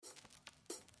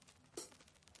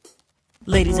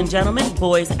Ladies and gentlemen,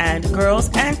 boys and girls,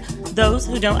 and those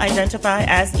who don't identify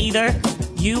as either,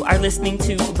 you are listening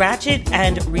to Ratchet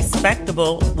and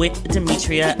Respectable with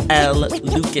Demetria L.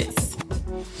 Lucas.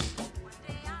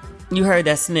 You heard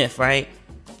that sniff, right?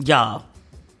 Y'all,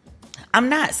 I'm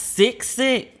not sick,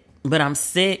 but I'm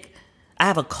sick. I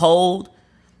have a cold.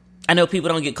 I know people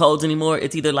don't get colds anymore.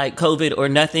 It's either like COVID or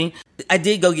nothing. I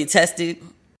did go get tested.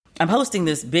 I'm hosting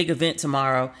this big event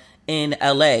tomorrow in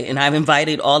LA, and I've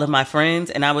invited all of my friends,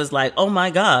 and I was like, oh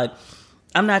my God,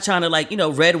 I'm not trying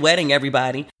to red wedding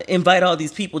everybody, invite all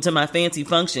these people to my fancy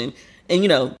function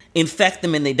and, infect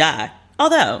them and they die.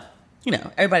 Although,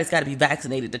 everybody's got to be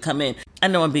vaccinated to come in. I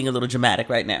know I'm being a little dramatic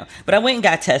right now, but I went and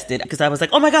got tested because I was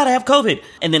like, oh my God, I have COVID.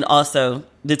 And then also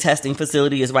the testing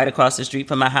facility is right across the street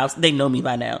from my house. They know me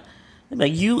by now. They're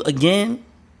like, you again?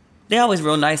 They're always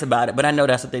real nice about it, but I know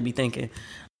that's what they be thinking.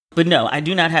 But no, I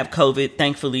do not have COVID,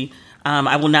 thankfully.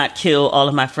 I will not kill all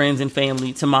of my friends and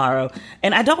family tomorrow.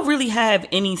 And I don't really have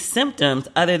any symptoms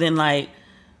other than my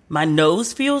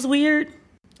nose feels weird.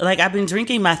 I've been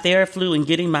drinking my Theraflu and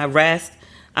getting my rest.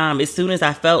 As soon as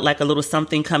I felt like a little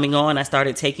something coming on, I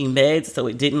started taking meds so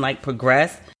it didn't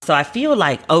progress. So I feel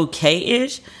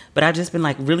okay-ish, but I've just been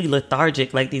really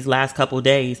lethargic these last couple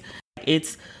days.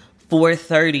 It's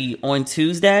 4:30 on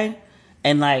Tuesday.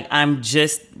 And I'm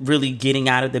just really getting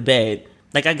out of the bed.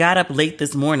 I got up late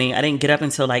this morning. I didn't get up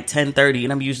until 10:30,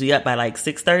 and I'm usually up by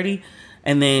 6:30.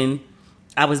 And then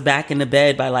I was back in the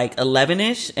bed by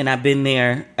 11ish, and I've been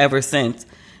there ever since,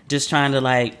 just trying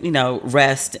to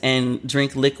rest and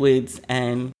drink liquids.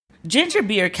 And ginger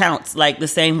beer counts the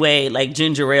same way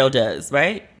ginger ale does,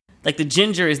 right? The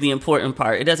ginger is the important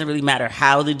part. It doesn't really matter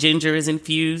how the ginger is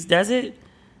infused, does it?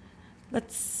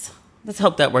 Let's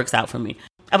hope that works out for me.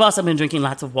 I've also been drinking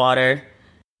lots of water.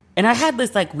 And I had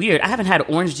this weird, I haven't had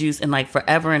orange juice in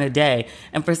forever and a day.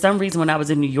 And for some reason, when I was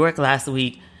in New York last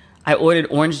week, I ordered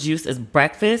orange juice as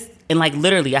breakfast. And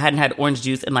literally, I hadn't had orange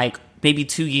juice in maybe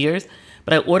 2 years.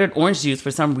 But I ordered orange juice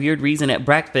for some weird reason at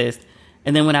breakfast.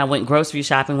 And then when I went grocery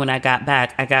shopping, when I got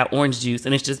back, I got orange juice.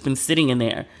 And it's just been sitting in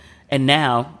there. And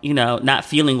now, not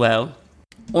feeling well,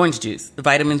 orange juice, the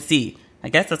vitamin C. I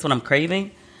guess that's what I'm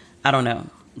craving. I don't know.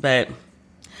 But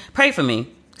pray for me.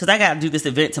 Because I got to do this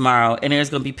event tomorrow, and there's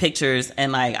going to be pictures,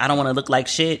 and I don't want to look like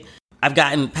shit. I've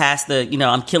gotten past the,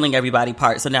 I'm killing everybody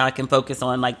part, so now I can focus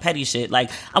on petty shit. I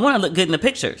want to look good in the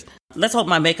pictures. Let's hope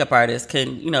my makeup artist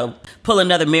can, pull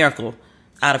another miracle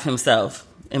out of himself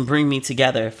and bring me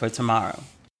together for tomorrow.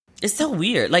 It's so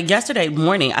weird. Yesterday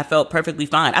morning, I felt perfectly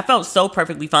fine. I felt so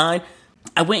perfectly fine.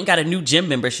 I went and got a new gym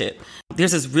membership.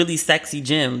 There's this really sexy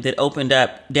gym that opened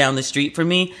up down the street for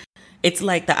me. It's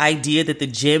the idea that the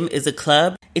gym is a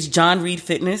club. It's John Reed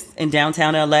Fitness in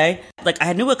downtown LA.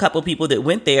 I knew a couple people that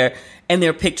went there and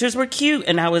their pictures were cute.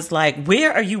 And I was like,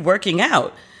 where are you working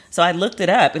out? So I looked it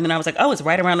up and then I was like, oh, it's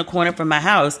right around the corner from my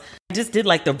house. I just did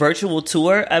the virtual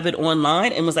tour of it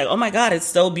online and was like, oh my God, it's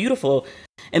so beautiful.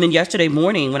 And then yesterday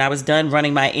morning when I was done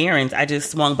running my errands, I just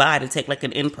swung by to take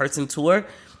an in-person tour.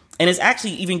 And it's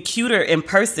actually even cuter in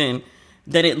person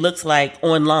than it looks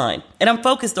online. And I'm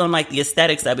focused on the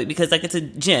aesthetics of it because it's a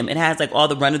gym. It has all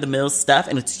the run-of-the-mill stuff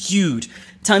and it's huge.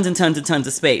 Tons and tons and tons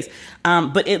of space.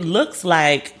 But it looks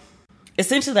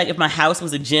essentially if my house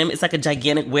was a gym, it's a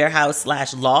gigantic warehouse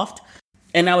 / loft.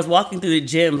 And I was walking through the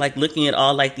gym looking at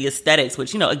all the aesthetics,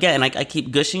 which, again, I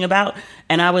keep gushing about.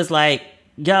 And I was like,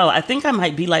 yo, I think I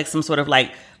might be some sort of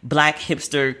black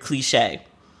hipster cliche.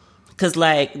 Because,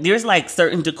 there's,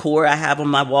 certain decor I have on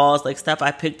my walls, stuff I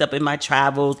picked up in my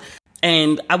travels.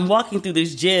 And I'm walking through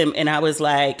this gym, and I was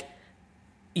like,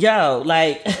 yo,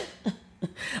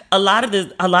 a lot of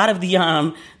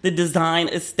the design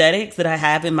aesthetics that I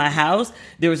have in my house,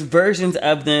 there's versions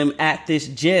of them at this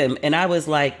gym. And I was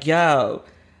like, yo,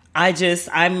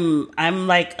 I'm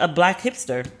a black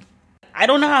hipster. I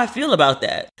don't know how I feel about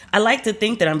that. I like to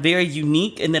think that I'm very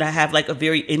unique and that I have, a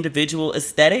very individual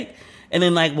aesthetic. And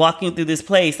then walking through this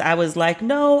place, I was like,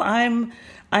 no, I'm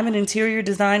an interior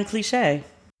design cliche.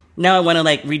 Now I want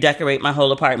to redecorate my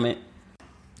whole apartment.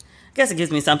 I guess it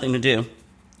gives me something to do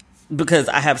because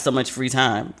I have so much free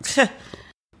time.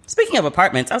 Speaking of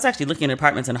apartments, I was actually looking at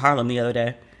apartments in Harlem the other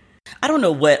day. I don't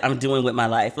know what I'm doing with my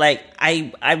life.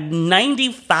 I'm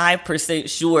 95%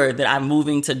 sure that I'm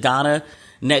moving to Ghana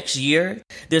next year.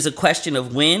 There's a question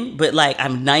of when, but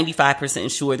I'm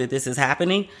 95% sure that this is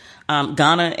happening.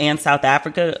 Ghana and South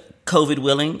Africa, COVID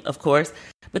willing, of course.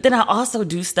 But then I also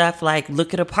do stuff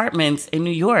look at apartments in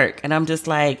New York. And I'm just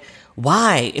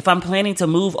why? If I'm planning to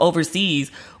move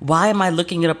overseas, why am I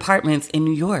looking at apartments in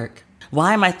New York?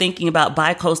 Why am I thinking about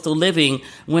bi-coastal living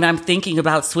when I'm thinking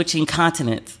about switching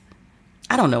continents?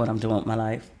 I don't know what I'm doing with my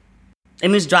life.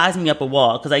 And this drives me up a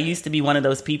wall because I used to be one of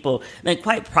those people that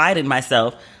quite prided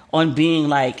myself on being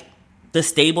like the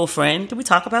stable friend. Did we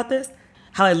talk about this?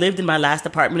 How I lived in my last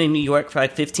apartment in New York for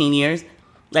like 15 years.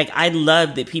 Like, I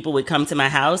loved that people would come to my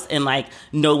house and like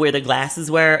know where the glasses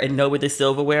were and know where the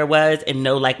silverware was and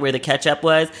know like where the ketchup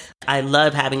was. I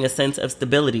love having a sense of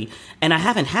stability. And I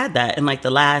haven't had that in like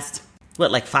the last,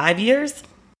 like 5 years?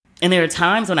 And there are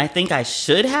times when I think I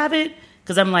should have it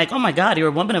because I'm like, oh my God, you're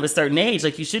a woman of a certain age.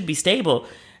 Like, you should be stable.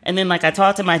 And then like I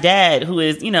talk to my dad, who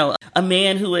is, a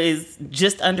man who is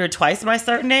just under twice my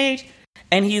certain age.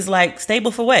 And he's like,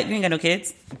 stable for what? You ain't got no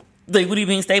kids. Like, what are you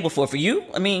being stable for? For you?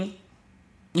 I mean,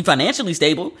 you financially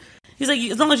stable. He's like,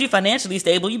 as long as you're financially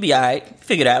stable, you be all right.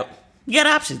 Figure it out. You got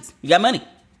options. You got money.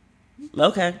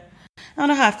 Okay. I don't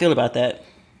know how I feel about that.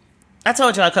 I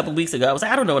told y'all a couple weeks ago, I was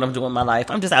like, I don't know what I'm doing in my life.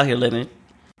 I'm just out here living.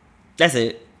 That's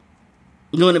it.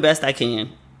 Doing the best I can.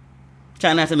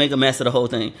 Trying not to make a mess of the whole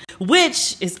thing.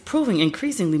 Which is proving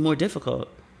increasingly more difficult.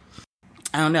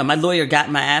 I don't know. My lawyer got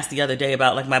my ass the other day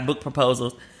about like my book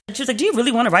proposals. And she was like, do you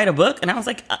really want to write a book? And I was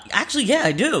like, actually, yeah,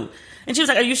 I do. And she was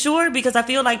like, are you sure? Because I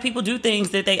feel like people do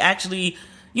things that they actually,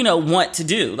 want to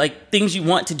do. Like, things you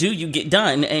want to do, you get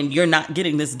done. And you're not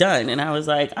getting this done. And I was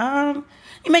like,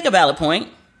 you make a valid point.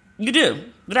 You do.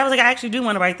 But I was like, I actually do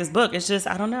want to write this book. It's just,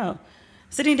 I don't know.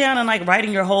 Sitting down and like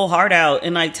writing your whole heart out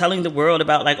and like telling the world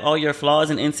about like all your flaws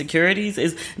and insecurities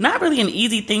is not really an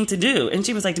easy thing to do. And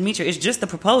she was like, Demetria, it's just the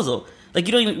proposal. Like,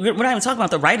 we're not even talking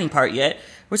about the writing part yet.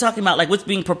 We're talking about like what's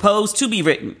being proposed to be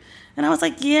written. And I was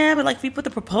like, yeah, but like if we put the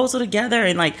proposal together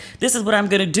and like, this is what I'm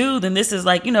going to do, then this is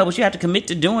like, what you have to commit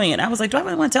to doing. And I was like, do I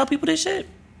really want to tell people this shit?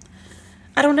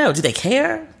 I don't know. Do they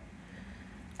care?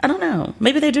 I don't know.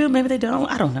 Maybe they do. Maybe they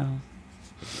don't. I don't know.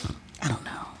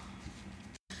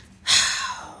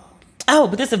 Oh,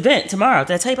 but this event tomorrow.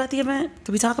 Did I tell you about the event?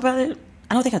 Did we talk about it?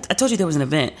 I don't think I told you there was an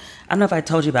event. I don't know if I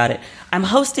told you about it. I'm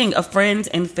hosting a friends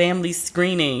and family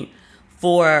screening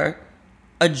for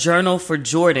A Journal for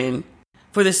Jordan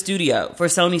for the studio, for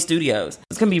Sony Studios.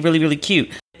 It's going to be really, really cute.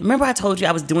 Remember I told you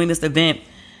I was doing this event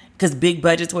because big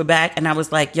budgets were back, and I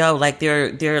was like, yo, like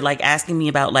they're like asking me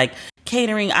about like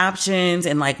catering options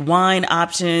and like wine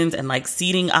options and like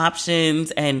seating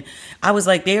options. And I was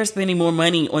like, they're spending more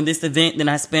money on this event than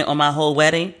I spent on my whole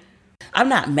wedding. I'm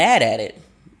not mad at it.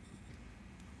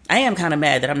 I am kind of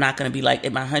mad that I'm not going to be like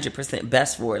at my 100%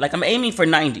 best for it. Like, I'm aiming for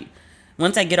 90.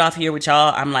 Once I get off here with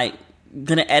y'all, I'm like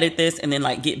going to edit this and then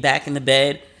like get back in the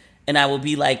bed, and I will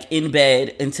be like in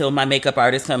bed until my makeup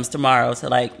artist comes tomorrow to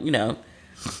like,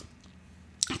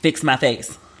 fix my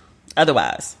face.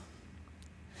 Otherwise,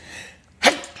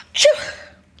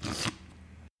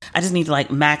 I just need to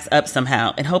like max up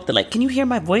somehow and hope that like, can you hear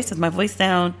my voice? Does my voice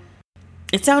sound,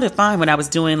 it sounded fine when I was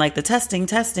doing like the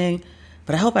testing,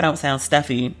 but I hope I don't sound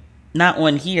stuffy. Not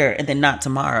on here and then not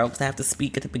tomorrow because I have to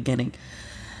speak at the beginning.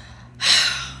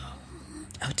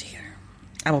 Oh dear.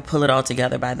 I will pull it all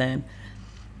together by then.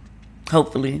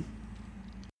 Hopefully.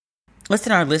 What's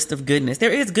in our list of goodness?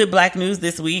 There is good Black news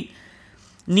this week.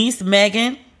 Niece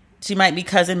Megan, she might be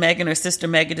cousin Megan or sister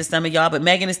Megan to some of y'all, but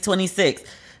Megan is 26.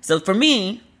 So for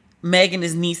me, Megan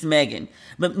is niece Megan.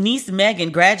 But niece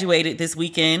Megan graduated this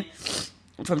weekend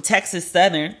from Texas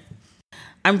Southern.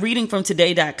 I'm reading from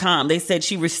today.com. They said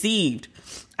she received,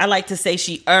 I like to say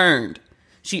she earned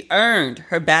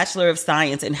her Bachelor of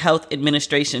Science in Health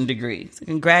Administration degree. So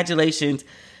congratulations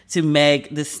to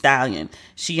Meg the Stallion.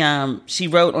 She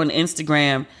wrote on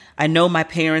Instagram, I know my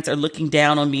parents are looking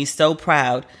down on me, so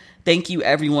proud. Thank you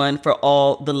everyone for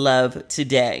all the love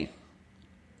today.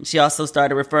 She also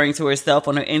started referring to herself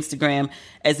on her Instagram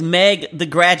as Meg the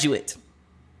Graduate.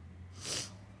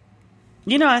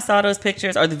 I saw those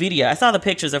pictures, or the video. I saw the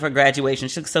pictures of her graduation.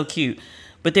 She looked so cute.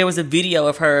 But there was a video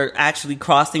of her actually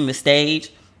crossing the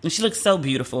stage. And she looked so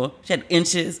beautiful. She had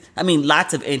inches. I mean,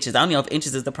 lots of inches. I don't know if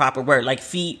inches is the proper word. Like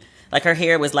feet. Like her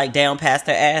hair was like down past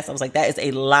her ass. I was like, that is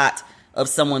a lot of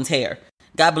someone's hair.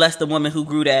 God bless the woman who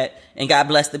grew that. And God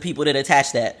bless the people that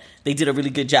attached that. They did a really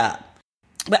good job.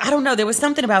 But I don't know. There was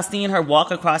something about seeing her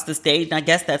walk across the stage. And I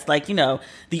guess that's like,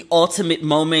 the ultimate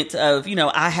moment of,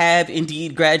 I have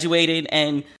indeed graduated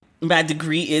and my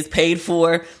degree is paid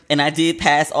for and I did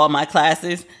pass all my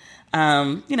classes.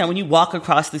 When you walk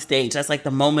across the stage, that's like the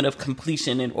moment of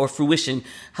completion or fruition,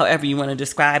 however you want to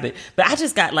describe it. But I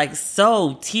just got like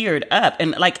so teared up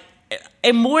and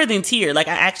more than tear. Like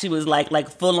I actually was like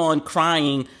full on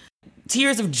crying,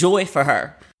 tears of joy for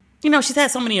her. She's had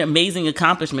so many amazing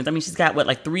accomplishments. I mean, she's got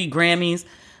 3 Grammys,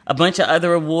 a bunch of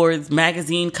other awards,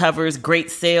 magazine covers, great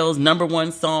sales,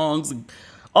 #1 songs,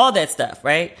 all that stuff,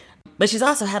 right? But she's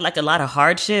also had like a lot of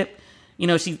hardship.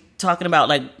 She's talking about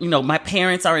like, my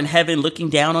parents are in heaven looking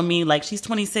down on me. Like, she's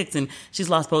 26 and she's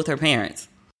lost both her parents.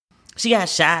 She got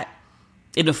shot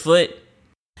in the foot.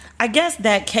 I guess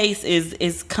that case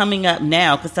is coming up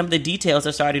now because some of the details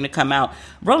are starting to come out.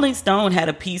 Rolling Stone had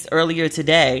a piece earlier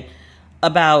today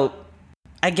about,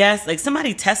 I guess, like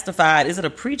somebody testified. Is it a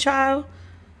pretrial?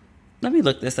 Let me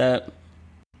look this up.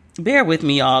 Bear with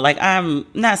me, y'all. Like, I'm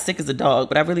not sick as a dog,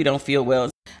 but I really don't feel well.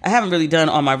 I haven't really done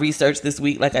all my research this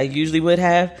week like I usually would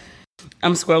have.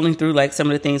 I'm scrolling through like some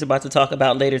of the things I'm about to talk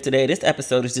about later today. This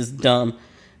episode is just dumb.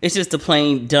 It's just a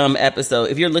plain dumb episode.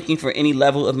 If you're looking for any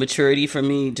level of maturity from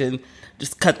me,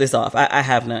 just cut this off. I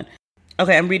have none.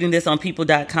 Okay, I'm reading this on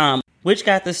people.com, which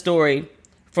got the story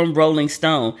from Rolling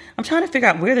Stone. I'm trying to figure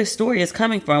out where this story is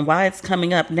coming from, why it's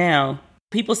coming up now.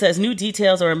 People says new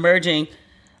details are emerging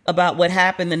about what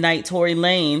happened the night Tory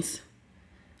Lanez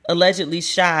allegedly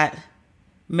shot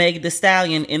Meg Thee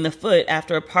Stallion in the foot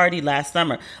after a party last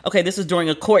summer. Okay, this was during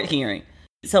a court hearing.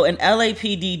 So an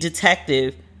LAPD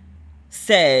detective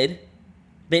said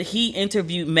that he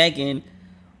interviewed Megan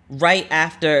right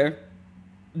after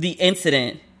the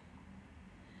incident.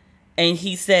 And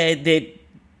he said that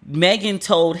Megan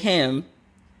told him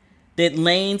that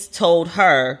Lanez told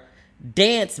her,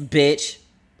 "Dance, bitch,"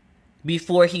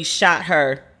 before he shot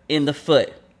her in the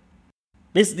foot.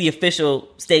 This is the official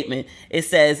statement. It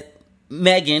says,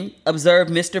 Megan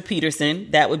observed Mr. Peterson,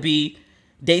 that would be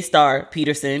Daystar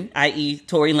Peterson, i.e.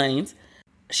 Tory Lanez.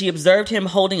 She observed him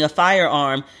holding a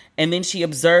firearm, and then she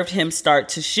observed him start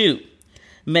to shoot.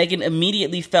 Megan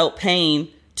immediately felt pain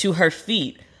to her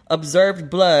feet, observed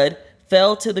blood,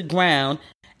 fell to the ground,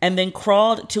 and then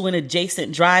crawled to an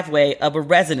adjacent driveway of a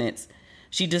residence.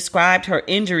 She described her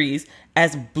injuries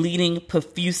as bleeding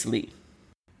profusely.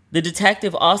 The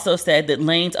detective also said that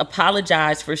Lanez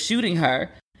apologized for shooting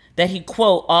her, that he,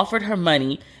 quote, offered her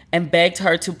money and begged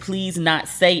her to please not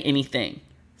say anything.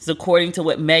 So according to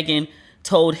what Megan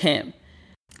told him.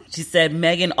 She said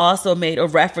Megan also made a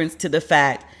reference to the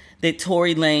fact that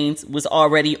Tory Lanez was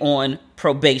already on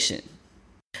probation.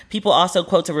 People also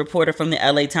quote a reporter from the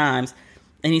LA Times,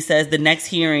 and he says the next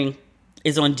hearing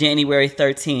is on January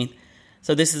 13th.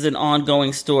 So this is an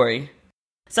ongoing story.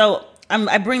 So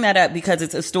I bring that up because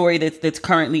it's a story that's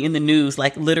currently in the news,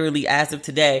 like literally as of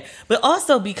today, but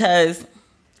also because,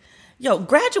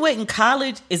 graduating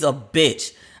college is a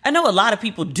bitch. I know a lot of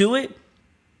people do it.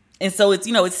 And so it's,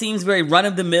 it seems very run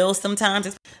of the mill sometimes.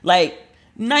 It's like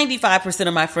 95%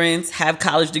 of my friends have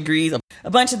college degrees. A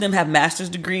bunch of them have master's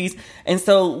degrees. And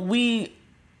so we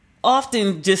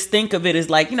often just think of it as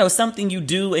like, something you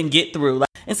do and get through.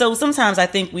 And so sometimes I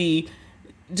think we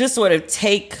just sort of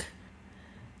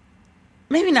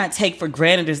maybe not take for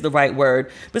granted is the right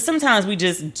word, but sometimes we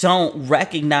just don't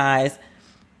recognize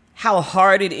how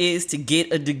hard it is to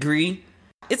get a degree.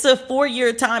 It's a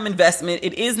 4-year time investment.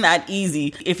 It is not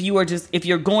easy if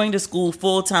you're going to school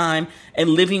full time and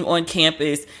living on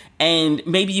campus, and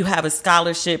maybe you have a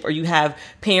scholarship or you have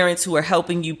parents who are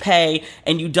helping you pay,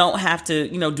 and you don't have to,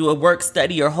 do a work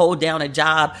study or hold down a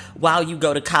job while you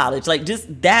go to college. Like,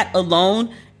 just that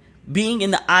alone, being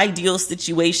in the ideal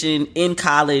situation in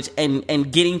college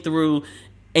and getting through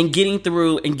and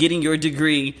getting your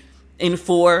degree in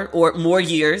 4 or more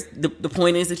years. The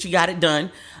point is that you got it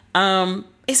done.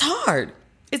 It's hard.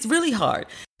 It's really hard.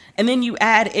 And then you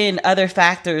add in other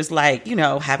factors like,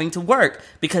 having to work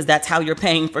because that's how you're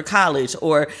paying for college,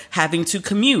 or having to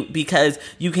commute because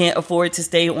you can't afford to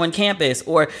stay on campus,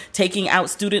 or taking out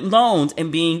student loans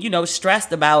and being,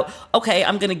 stressed about, okay,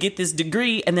 I'm going to get this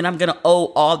degree and then I'm going to owe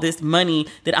all this money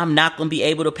that I'm not going to be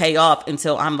able to pay off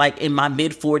until I'm like in my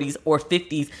mid 40s or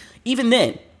 50s. Even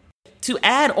then, to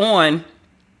add on,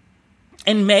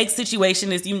 and Meg's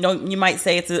situation is, you might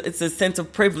say it's a sense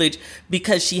of privilege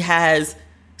because she has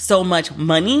so much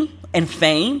money and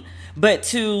fame, but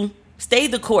to stay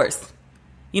the course,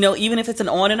 even if it's an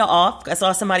on and an off. I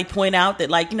saw somebody point out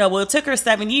that it took her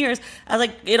 7 years. I was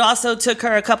like, it also took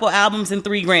her a couple albums and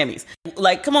 3 Grammys.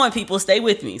 Like, come on, people, stay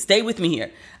with me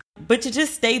here. But to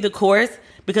just stay the course,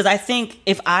 because I think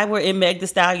if I were in Meg Thee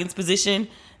Stallion's position,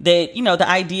 that, the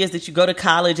idea is that you go to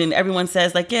college and everyone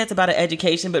says like, yeah, it's about an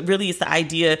education, but really it's the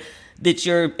idea that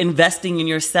you're investing in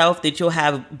yourself, that you'll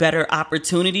have better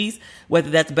opportunities, whether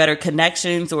that's better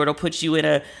connections or it'll put you in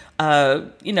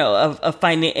and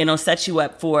it'll set you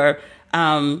up for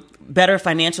better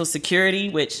financial security,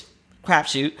 which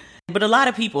crapshoot. But a lot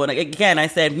of people, and again, I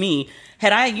said me,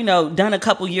 had I, done a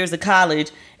couple years of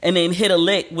college and then hit a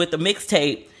lick with a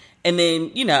mixtape and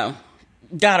then,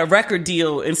 got a record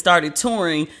deal and started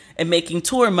touring and making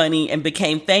tour money and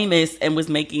became famous and was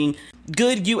making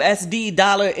good USD,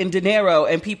 dollar and dinero,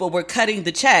 and people were cutting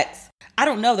the checks, I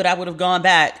don't know that I would have gone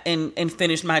back and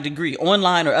finished my degree,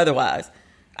 online or otherwise.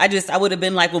 I would have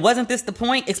been like, well, wasn't this the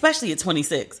point? Especially at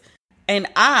 26. And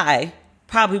I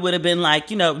probably would have been like,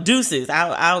 deuces.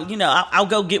 I'll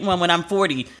go get one when I'm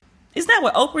 40. Isn't that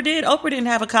what Oprah did? Oprah didn't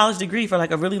have a college degree for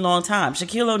like a really long time.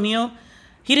 Shaquille O'Neal,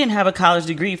 he didn't have a college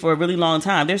degree for a really long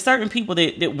time. There's certain people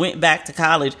that went back to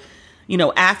college,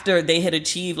 after they had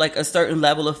achieved like a certain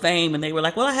level of fame, and they were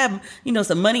like, well, I have,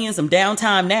 some money and some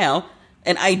downtime now,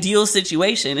 an ideal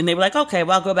situation. And they were like, okay,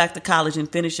 well, I'll go back to college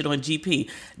and finish it on GP.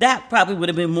 That probably would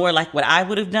have been more like what I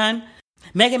would have done.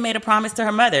 Megan made a promise to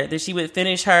her mother that she would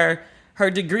finish her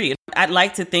degree. I'd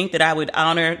like to think that I would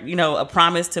honor, a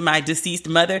promise to my deceased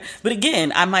mother. But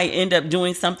again, I might end up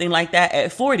doing something like that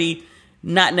at 40,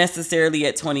 not necessarily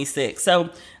at 26. So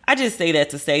I just say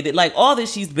that to say that like all that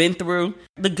she's been through,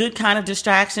 the good kind of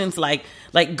distractions like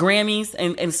Grammys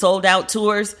and sold out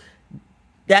tours,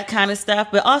 that kind of stuff,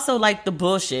 but also like the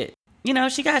bullshit.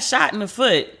 She got shot in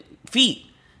the feet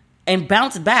and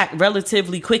bounced back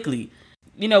relatively quickly.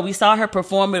 We saw her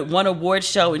perform at one award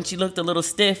show and she looked a little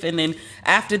stiff. And then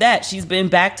after that, she's been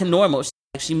back to normal.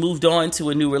 She moved on to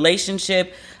a new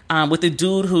relationship with a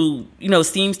dude who,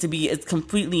 seems to be as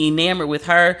completely enamored with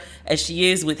her as she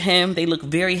is with him. They look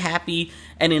very happy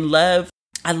and in love.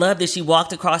 I love that she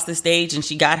walked across the stage and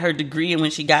she got her degree. And when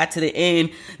she got to the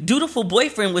end, dutiful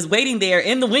boyfriend was waiting there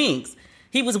in the wings.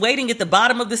 He was waiting at the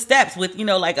bottom of the steps with,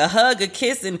 like a hug, a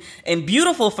kiss, and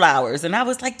beautiful flowers. And I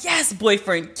was like, yes,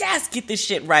 boyfriend, yes, get this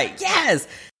shit right. Yes.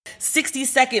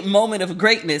 60-second moment of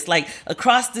greatness, like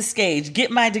across the stage,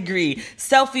 get my degree,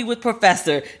 selfie with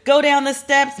professor, go down the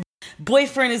steps,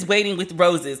 boyfriend is waiting with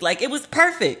roses. Like, it was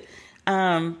perfect.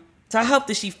 So I hope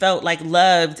that she felt like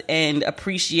loved and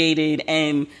appreciated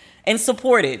and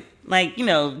supported, like,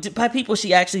 by people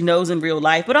she actually knows in real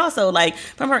life, but also like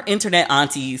from her internet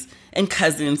aunties and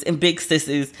cousins and big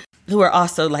sisters who are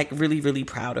also like really, really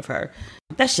proud of her.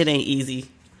 That shit ain't easy.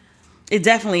 It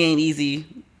definitely ain't easy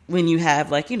when you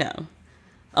have like,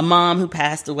 a mom who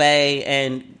passed away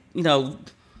and,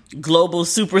 global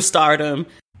superstardom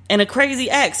and a crazy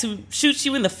ex who shoots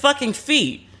you in the fucking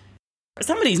feet.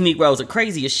 Some of these Negroes are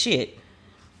crazy as shit.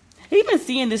 I've even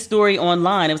seeing this story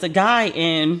online. It was a guy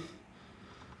in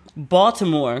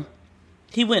Baltimore.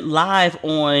 He went live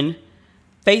on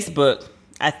Facebook,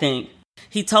 I think.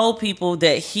 He told people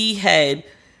that he had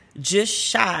just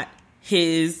shot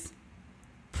his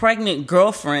pregnant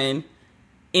girlfriend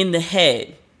in the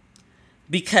head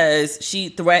because she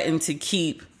threatened to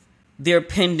keep their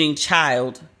pending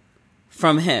child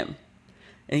from him.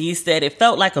 And he said it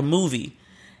felt like a movie.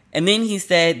 And then he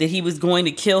said that he was going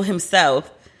to kill himself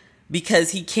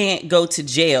because he can't go to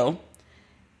jail.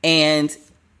 And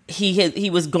he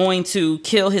was going to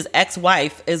kill his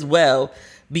ex-wife as well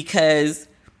because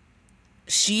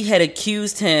she had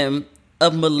accused him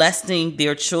of molesting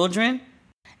their children.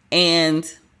 And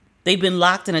they've been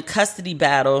locked in a custody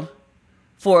battle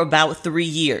for about 3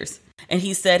 years. And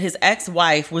he said his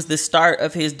ex-wife was the start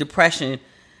of his depression,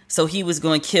 so he was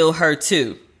going to kill her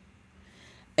too.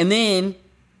 And then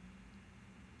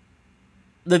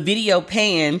the video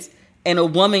pans and a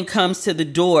woman comes to the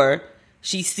door.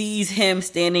 She sees him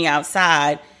standing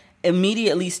outside,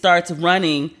 immediately starts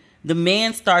running. The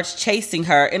man starts chasing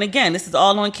her. And again, this is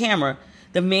all on camera.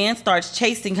 The man starts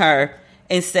chasing her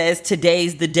and says,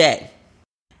 "Today's the day."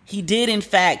 He did, in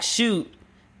fact, shoot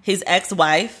his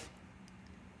ex-wife,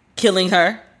 killing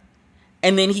her,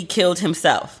 and then he killed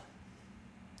himself.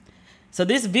 So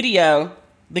this video,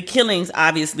 the killings,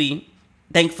 obviously,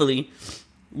 thankfully,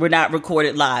 were not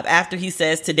recorded live. After he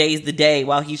says today's the day,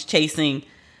 while he's chasing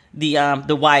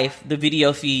the wife, the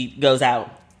video feed goes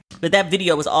out. But that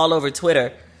video was all over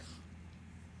Twitter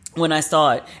when I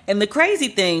saw it. And the crazy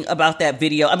thing about that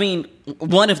video, I mean,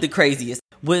 one of the craziest,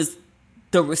 was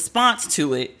the response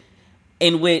to it,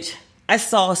 in which I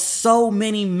saw so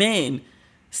many men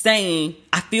saying,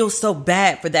 "I feel so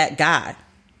bad for that guy."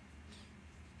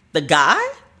 The guy?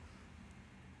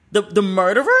 The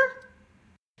murderer?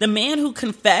 The man who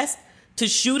confessed to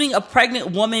shooting a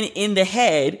pregnant woman in the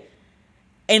head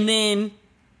and then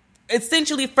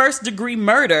essentially first-degree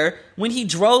murder when he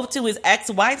drove to his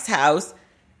ex-wife's house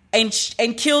and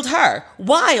killed her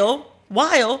while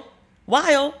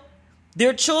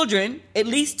their children, at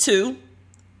least 2,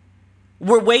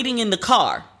 were waiting in the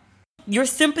car. Your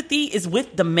sympathy is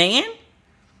with the man?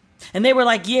 And they were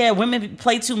like, yeah, women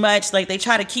play too much. Like, they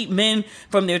try to keep men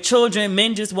from their children.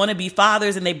 Men just want to be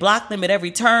fathers and they block them at every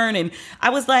turn. And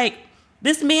I was like,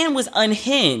 this man was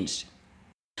unhinged.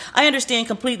 I understand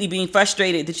completely being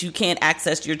frustrated that you can't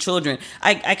access your children.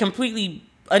 I completely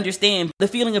understand the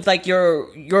feeling of like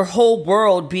your whole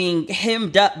world being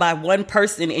hemmed up by one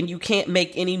person and you can't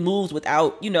make any moves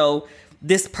without,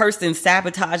 this person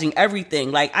sabotaging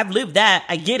everything. Like, I've lived that.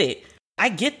 I get it. I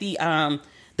get the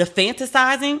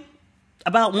fantasizing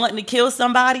about wanting to kill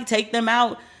somebody, take them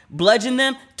out, bludgeon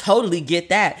them. Totally get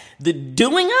that. The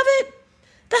doing of it,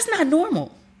 that's not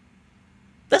normal.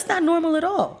 That's not normal at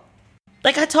all.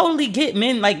 Like, I totally get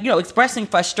men, like, expressing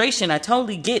frustration. I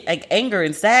totally get, like, anger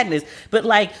and sadness. But,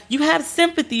 like, you have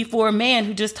sympathy for a man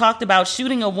who just talked about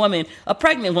shooting a woman, a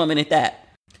pregnant woman at that.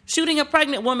 Shooting a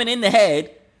pregnant woman in the head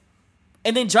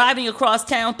and then driving across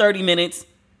town 30 minutes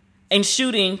and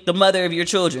shooting the mother of your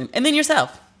children and then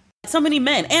yourself. So many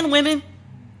men and women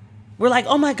were like,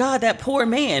 oh, my God, that poor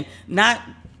man. Not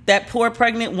that poor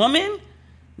pregnant woman.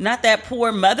 Not that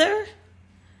poor mother.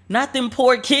 Not them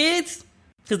poor kids.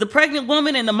 Because the pregnant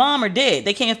woman and the mom are dead.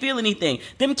 They can't feel anything.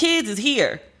 Them kids is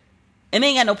here. And they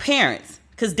ain't got no parents.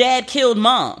 Because dad killed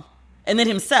mom. And then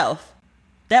himself.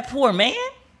 That poor man.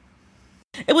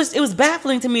 It was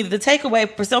baffling to me that the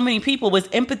takeaway for so many people was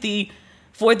empathy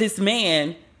for this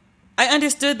man. I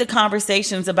understood the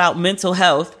conversations about mental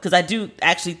health. Because I do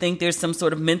actually think there's some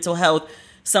sort of mental health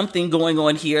something going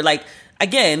on here. Like,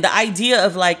 again, the idea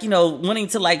of like, wanting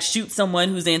to like shoot someone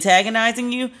who's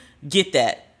antagonizing you. Get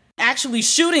that. Actually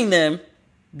shooting them,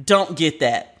 don't get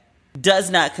that.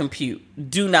 Does not compute.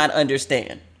 Do not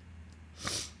understand.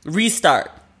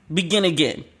 Restart. Begin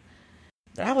again.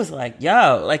 But I was like,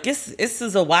 yo, like this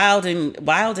is a wild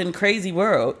and crazy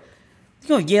world. You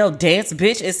gonna yell dance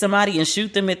bitch at somebody and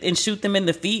shoot them in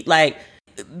the feet? Like,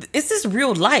 this is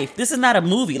real life. This is not a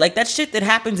movie. Like, that shit that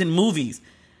happens in movies.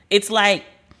 It's like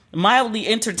mildly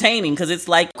entertaining because it's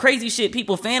like crazy shit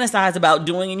people fantasize about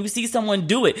doing and you see someone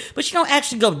do it, but you don't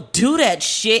actually go do that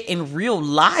shit in real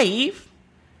life.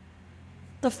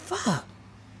 The fuck?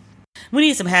 We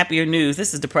need some happier news.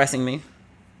 This is depressing me.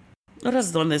 What else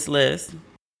is on this list?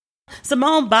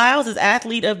 Simone Biles is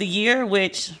Athlete of the Year,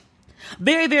 which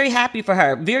very, very happy for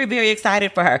her. Very, very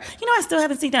excited for her. I still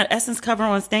haven't seen that Essence cover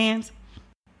on stands.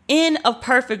 In a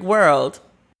perfect world,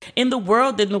 in the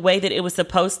world in the way that it was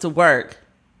supposed to work,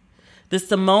 the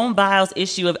Simone Biles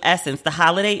issue of Essence, the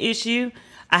holiday issue,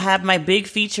 I have my big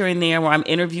feature in there where I'm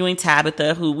interviewing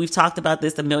Tabitha, who we've talked about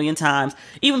this a million times,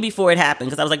 even before it happened,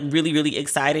 because I was like really, really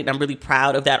excited. I'm really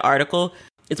proud of that article.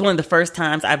 It's one of the first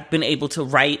times I've been able to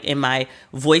write in my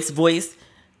voice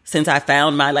since I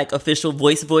found my like official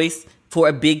voice for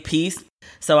a big piece.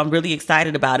 So I'm really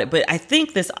excited about it. But I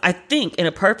think in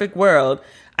a perfect world,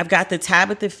 I've got the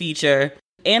Tabitha feature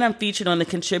and I'm featured on the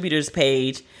contributors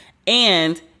page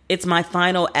and it's my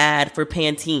final ad for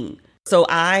Pantene. So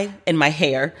I and my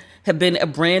hair have been a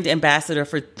brand ambassador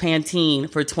for Pantene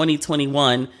for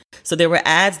 2021. So there were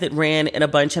ads that ran in a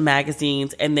bunch of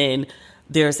magazines, and then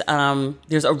there's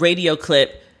a radio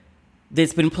clip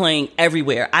that's been playing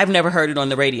everywhere. I've never heard it on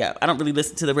the radio. I don't really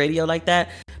listen to the radio like that,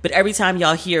 but every time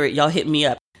y'all hear it, y'all hit me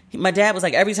up. My dad was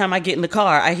like, every time I get in the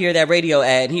car, I hear that radio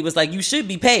ad. And he was like, you should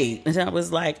be paid. And I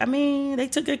was like, they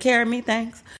took good care of me,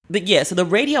 thanks. But yeah, so the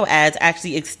radio ads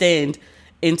actually extend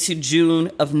into June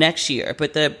of next year.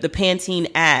 But the Pantene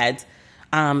ads,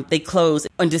 they close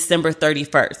on December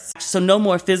 31st. So no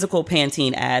more physical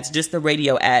Pantene ads, just the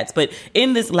radio ads. But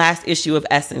in this last issue of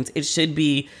Essence, it should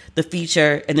be the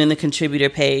feature and then the contributor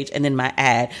page and then my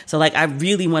ad. So like, I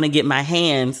really want to get my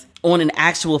hands on an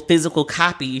actual physical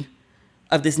copy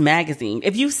of this magazine.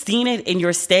 If you've seen it in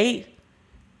your state,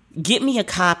 get me a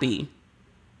copy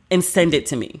and send it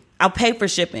to me. I'll pay for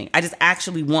shipping. I just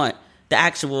actually want the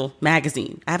actual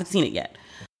magazine. I haven't seen it yet.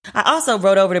 I also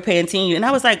wrote over to Pantene and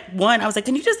I was like,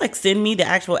 can you just like send me the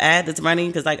actual ad that's running?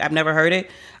 Because like I've never heard it.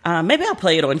 Maybe I'll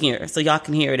play it on here so y'all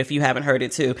can hear it if you haven't heard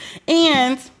it too.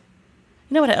 And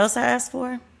you know what else I asked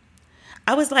for?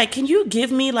 I was like, can you give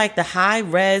me like the high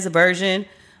res version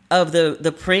of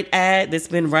the print ad that's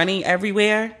been running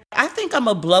everywhere? I think I'm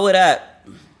gonna blow it up.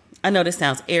 I know this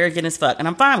sounds arrogant as fuck and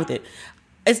I'm fine with it.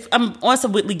 I'm on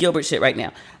some Whitley Gilbert shit right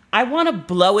now. I want to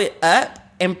blow it up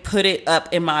and put it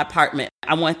up in my apartment.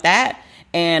 I want that,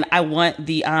 and I want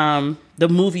the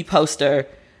movie poster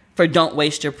for Don't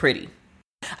Waste Your Pretty.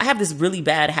 I have this really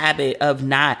bad habit of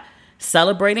not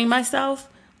celebrating myself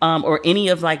or any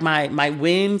of like my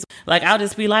wins. Like I'll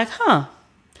just be like,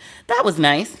 that was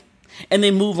nice, and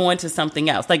then move on to something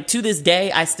else. Like to this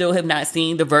day, I still have not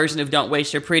seen the version of Don't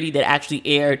Waste Your Pretty that actually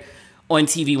aired on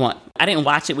TV One. I didn't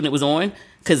watch it when it was on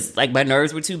because like my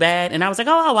nerves were too bad, and I was like,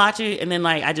 I'll watch it, and then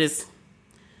like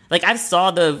I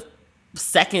saw the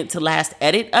second to last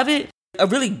edit of it. A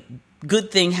really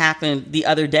good thing happened the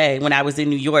other day when I was in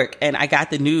New York, and I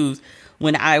got the news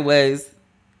when I was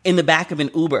in the back of an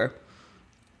Uber.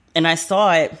 And I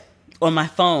saw it on my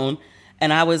phone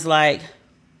and I was like,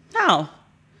 oh,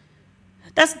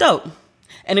 that's dope.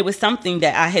 And it was something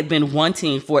that I had been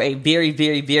wanting for a very,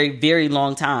 very, very, very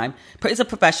long time. It's a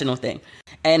professional thing.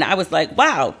 And I was like,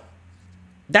 wow,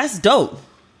 that's dope.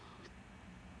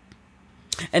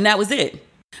 And that was it.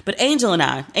 But Angel and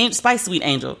I, Spice Sweet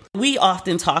Angel, we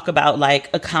often talk about like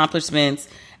accomplishments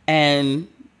and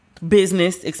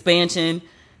business expansion,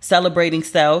 celebrating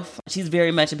self. She's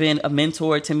very much been a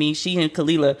mentor to me. She and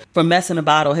Kalila from Mess in a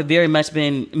Bottle have very much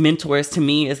been mentors to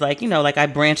me. It's like, like I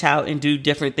branch out and do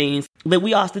different things. But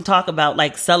we often talk about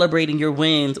like celebrating your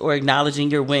wins or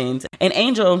acknowledging your wins. And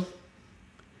Angel,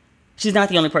 she's not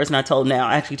the only person I told now.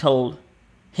 I actually told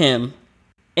him.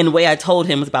 And the way I told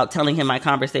him was about telling him my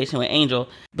conversation with Angel.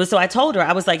 But so I told her,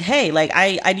 I was like, hey, like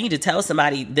I need to tell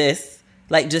somebody this,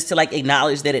 like just to like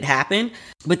acknowledge that it happened.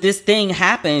 But this thing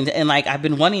happened and like I've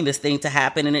been wanting this thing to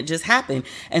happen and it just happened.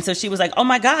 And so she was like, oh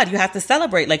my God, you have to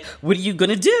celebrate. Like, what are you going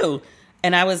to do?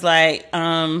 And I was like,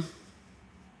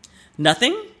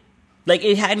 nothing. Like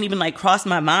it hadn't even like crossed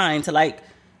my mind to like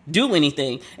do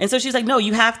anything. And so she's like, no,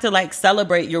 you have to like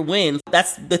celebrate your wins.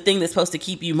 That's the thing that's supposed to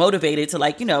keep you motivated to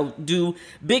like, do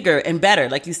bigger and better.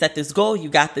 Like you set this goal, you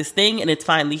got this thing and it's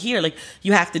finally here. Like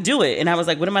you have to do it. And I was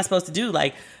like, what am I supposed to do?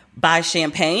 Like buy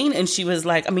champagne? And she was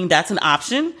like, I mean, that's an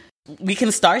option. We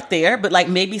can start there, but like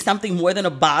maybe something more than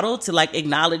a bottle to like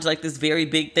acknowledge like this very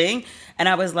big thing. And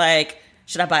I was like,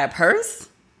 should I buy a purse?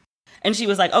 And she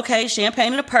was like, okay,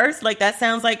 champagne and a purse. Like that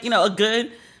sounds like,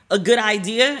 a good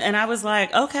idea. And I was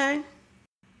like, okay.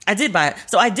 I did buy it.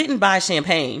 So I didn't buy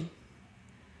champagne.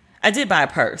 I did buy a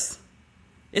purse.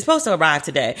 It's supposed to arrive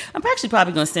today. I'm actually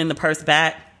probably going to send the purse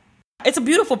back. It's a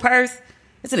beautiful purse.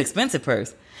 It's an expensive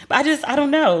purse. But I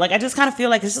don't know. Like, I just kind of feel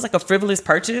like it's just like a frivolous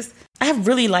purchase. I have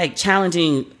really like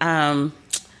challenging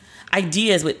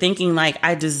ideas with thinking like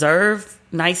I deserve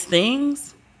nice things.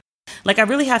 Like, I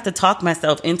really have to talk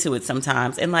myself into it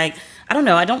sometimes. And like, I don't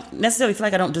know. I don't necessarily feel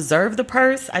like I don't deserve the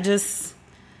purse. I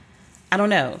don't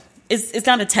know. It's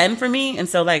down to 10 for me. And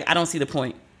so like, I don't see the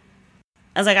point.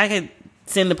 I was like, I could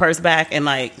send the purse back and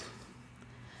like,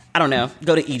 I don't know,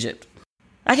 go to Egypt.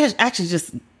 I could actually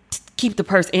just keep the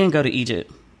purse and go to Egypt.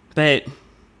 But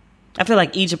I feel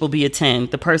like Egypt will be a 10.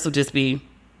 The purse will just be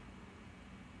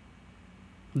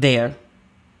there.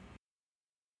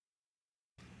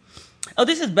 Oh,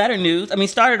 this is better news. I mean,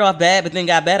 started off bad, but then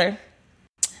got better.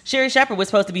 Sherri Shepherd was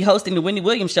supposed to be hosting the Wendy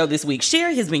Williams show this week.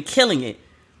 Sherri has been killing it.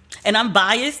 And I'm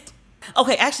biased.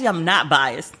 Okay, actually, I'm not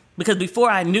biased. Because before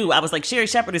I knew, I was like, Sherri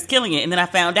Shepherd is killing it. And then I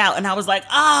found out, and I was like,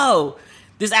 oh,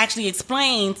 this actually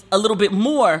explains a little bit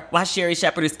more why Sherri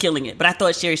Shepherd is killing it. But I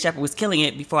thought Sherri Shepherd was killing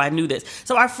it before I knew this.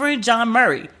 So our friend John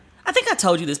Murray, I think I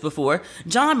told you this before.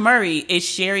 John Murray is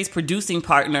Sherri's producing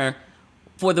partner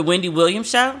for the Wendy Williams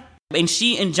show. And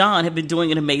she and John have been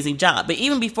doing an amazing job. But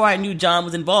even before I knew John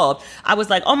was involved, I was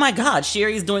like, oh my God,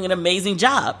 Sherri is doing an amazing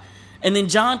job. And then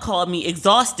John called me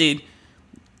exhausted,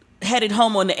 headed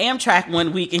home on the Amtrak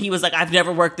one week. And he was like, I've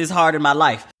never worked this hard in my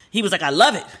life. He was like, I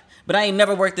love it, but I ain't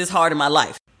never worked this hard in my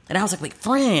life. And I was like,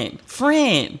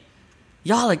 friend,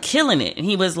 y'all are killing it. And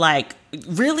he was like,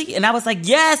 really? And I was like,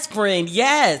 yes, friend.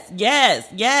 Yes.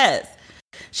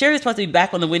 Sherri was supposed to be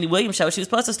back on the Wendy Williams show. She was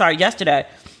supposed to start yesterday.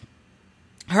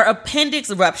 Her appendix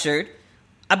ruptured,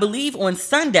 I believe, on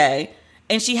Sunday,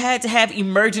 and she had to have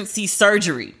emergency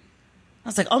surgery. I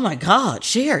was like, oh my God,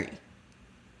 Sherri.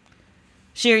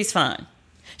 Sherri's fine.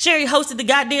 Sherri hosted the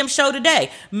goddamn show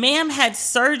today. Ma'am had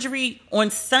surgery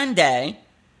on Sunday,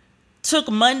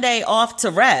 took Monday off to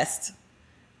rest,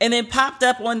 and then popped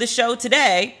up on the show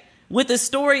today with a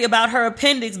story about her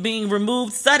appendix being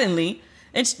removed suddenly,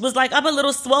 and she was like, I'm a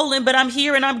little swollen, but I'm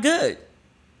here and I'm good.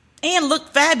 And looked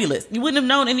fabulous. You wouldn't have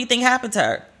known anything happened to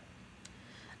her.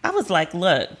 I was like,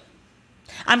 look,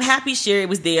 I'm happy Sherri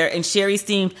was there, and Sherri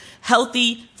seemed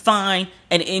healthy, fine,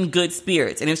 and in good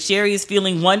spirits. And if Sherri is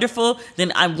feeling wonderful,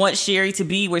 then I want Sherri to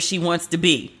be where she wants to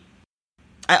be.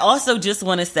 I also just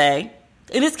want to say,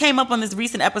 and this came up on this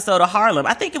recent episode of Harlem.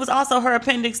 I think it was also her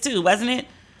appendix too, wasn't it?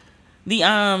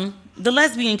 The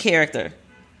lesbian character,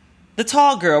 the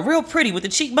tall girl, real pretty with the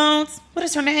cheekbones. What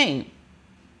is her name?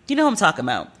 You know who I'm talking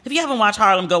about. If you haven't watched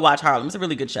Harlem, go watch Harlem. It's a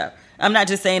really good show. I'm not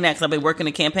just saying that because I've been working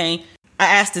the campaign. I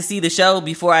asked to see the show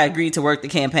before I agreed to work the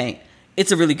campaign.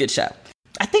 It's a really good show.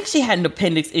 I think she had an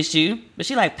appendix issue, but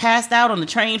she like passed out on the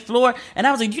train floor. And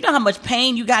I was like, you know how much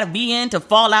pain you got to be in to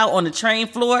fall out on the train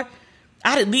floor?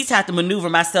 I'd at least have to maneuver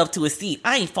myself to a seat.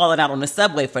 I ain't falling out on the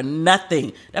subway for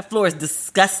nothing. That floor is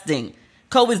disgusting.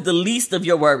 COVID's the least of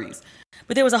your worries.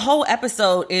 But there was a whole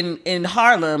episode in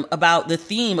Harlem about the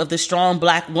theme of the strong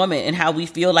black woman and how we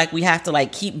feel like we have to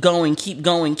like keep going,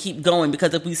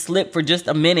 because if we slip for just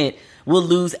a minute, we'll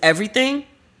lose everything.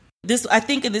 This, I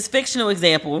think in this fictional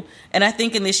example, and I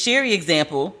think in this Sherri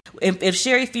example, if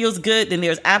Sherri feels good, then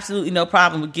there's absolutely no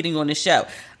problem with getting on the show.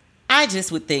 I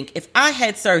just would think if I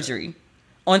had surgery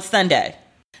on Sunday,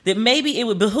 that maybe it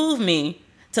would behoove me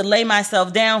to lay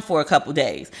myself down for a couple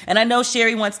days. And I know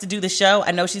Sherri wants to do the show.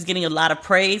 I know she's getting a lot of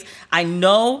praise. I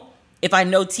know if I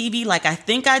know TV like I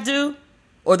think I do,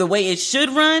 or the way it should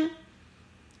run,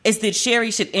 is that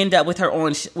Sherri should end up with her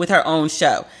own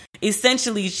show.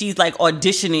 Essentially, she's like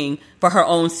auditioning for her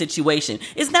own situation.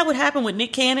 Isn't that what happened with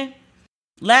Nick Cannon?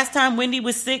 Last time Wendy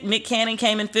was sick, Nick Cannon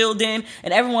came and filled in,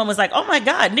 and everyone was like, oh my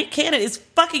God, Nick Cannon is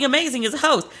fucking amazing as a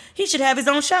host. He should have his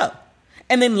own show.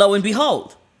 And then lo and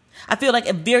behold, I feel like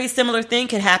a very similar thing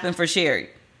could happen for Sherri.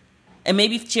 And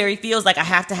maybe Sherri feels like I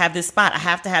have to have this spot. I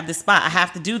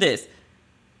have to do this.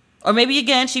 Or maybe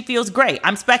again, she feels great.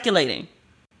 I'm speculating.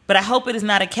 But I hope it is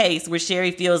not a case where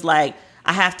Sherri feels like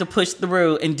I have to push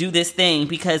through and do this thing,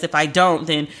 because if I don't,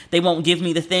 then they won't give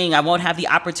me the thing. I won't have the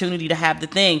opportunity to have the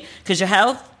thing, because your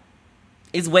health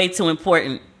is way too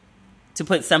important to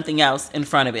put something else in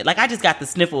front of it. Like, I just got the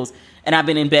sniffles and I've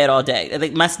been in bed all day.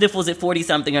 Like, my sniffles at 40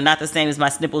 something are not the same as my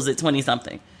sniffles at 20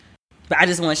 something. But I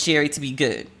just want Sherri to be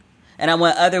good. And I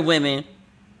want other women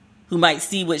who might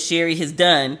see what Sherri has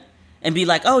done and be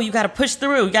like, oh, you got to push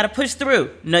through. You got to push through.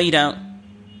 No, you don't.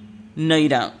 No, you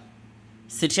don't.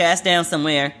 Sit your ass down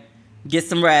somewhere, get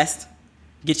some rest,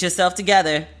 get yourself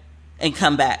together, and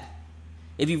come back.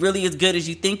 If you're really as good as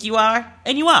you think you are,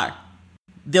 and you are,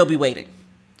 they'll be waiting.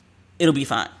 It'll be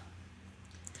fine.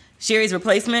 Sherri's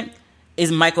replacement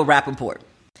is Michael Rappaport.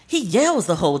 He yells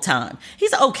the whole time.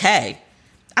 He's okay.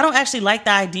 I don't actually like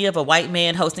the idea of a white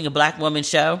man hosting a black woman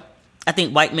show. I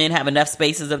think white men have enough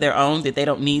spaces of their own that they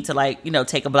don't need to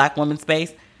take a black woman's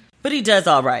space. But he does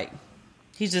all right.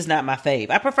 He's just not my fave.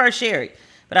 I prefer Sherri.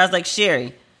 But I was like,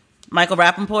 Sherri, Michael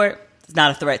Rappaport is not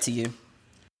a threat to you.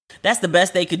 That's the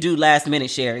best they could do last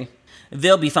minute, Sherri.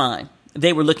 They'll be fine.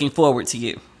 They were looking forward to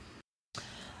you.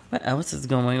 What else is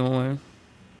going on?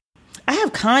 I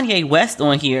have Kanye West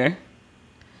on here.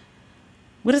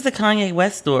 What is the Kanye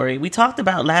West story? We talked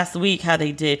about last week how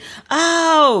they did.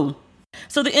 Oh!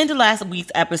 So the end of last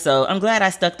week's episode, I'm glad I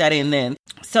stuck that in then.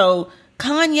 So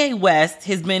Kanye West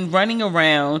has been running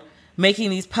around making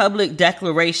these public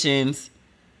declarations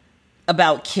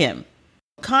about Kim.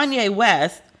 Kanye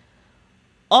West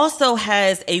also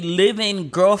has a live-in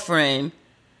girlfriend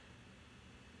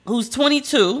who's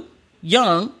 22,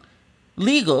 young,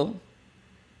 legal.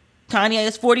 Kanye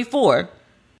is 44.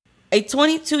 A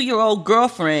 22-year-old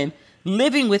girlfriend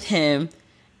living with him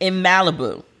in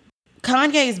Malibu.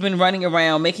 Kanye has been running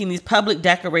around making these public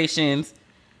declarations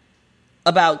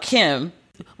about Kim,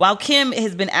 while Kim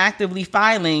has been actively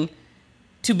filing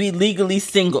to be legally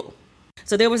single.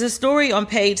 So there was a story on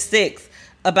page 6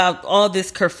 about all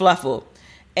this kerfluffle.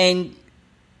 And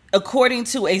according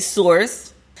to a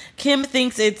source, Kim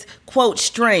thinks it's, quote,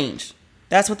 strange.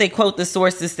 That's what they quote the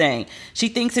source as saying. She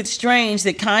thinks it's strange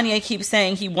that Kanye keeps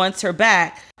saying he wants her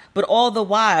back, but all the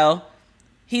while,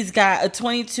 he's got a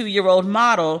 22-year-old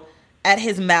model at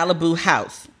his Malibu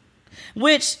house.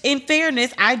 Which, in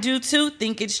fairness, I do too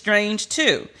think it's strange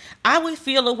too. I would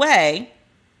feel a way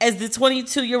as the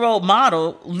 22-year-old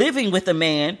model living with a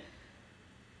man,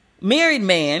 married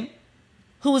man,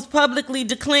 who is publicly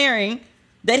declaring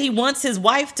that he wants his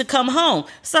wife to come home.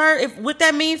 Sir, what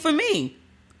that mean for me?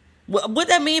 What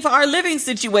that mean for our living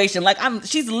situation? Like,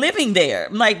 she's living there.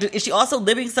 Like, is she also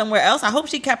living somewhere else? I hope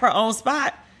she kept her own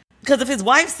spot. Because if his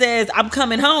wife says, I'm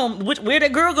coming home, where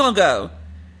that girl gonna go?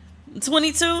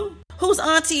 22? Whose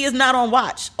auntie is not on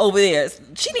watch over there?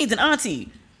 She needs an auntie.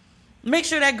 Make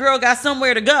sure that girl got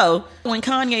somewhere to go when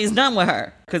Kanye is done with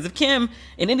her. Because if Kim,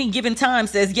 in any given time,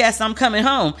 says, yes, I'm coming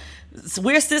home,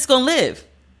 where's sis gonna live?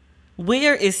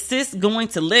 Where is sis going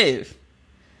to live?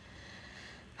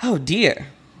 Oh, dear.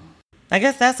 I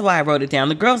guess that's why I wrote it down.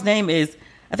 The girl's name is,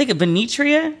 I think,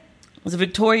 Venetria. Was a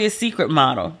Victoria's Secret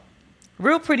model.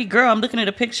 Real pretty girl. I'm looking at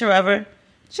a picture of her.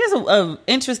 She has a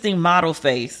interesting model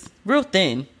face. Real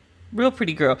thin. Real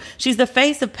pretty girl. She's the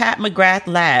face of Pat McGrath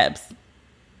Labs.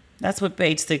 That's what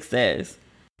page 6 says.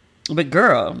 But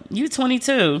girl, you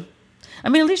 22. I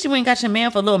mean, at least you ain't got your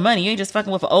man for a little money. You ain't just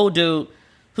fucking with an old dude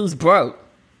who's broke.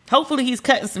 Hopefully he's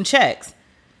cutting some checks.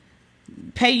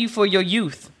 Pay you for your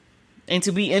youth. And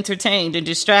to be entertained and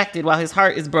distracted while his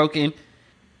heart is broken.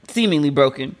 Seemingly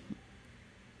broken.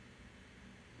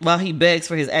 While he begs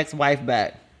for his ex-wife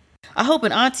back. I hope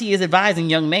an auntie is advising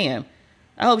young man.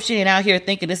 I hope she ain't out here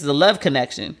thinking this is a love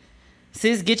connection.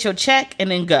 Sis, get your check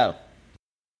and then go.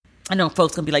 I know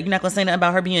folks gonna be like, you're not gonna say nothing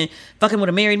about her being fucking with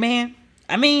a married man?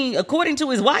 I mean, according to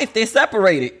his wife, they're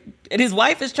separated. And his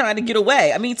wife is trying to get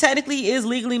away. I mean, technically he is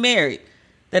legally married.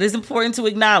 That is important to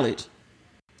acknowledge.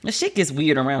 The shit gets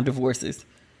weird around divorces.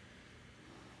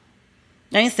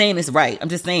 I ain't saying it's right. I'm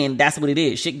just saying that's what it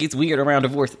is. Shit gets weird around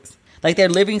divorces. Like, they're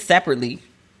living separately.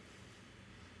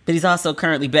 But he's also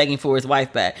currently begging for his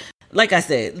wife back. Like I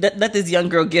said, let this young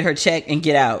girl get her check and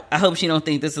get out. I hope she don't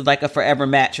think this is like a forever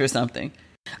match or something.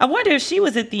 I wonder if she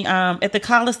was at the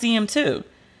Coliseum too.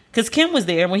 Because Kim was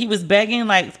there when he was begging,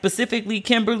 like, specifically,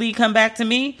 Kimberly, come back to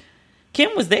me.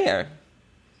 Kim was there.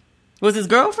 Was his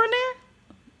girlfriend there?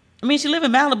 I mean, she live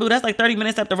in Malibu. That's like 30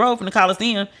 minutes up the road from the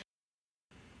Coliseum.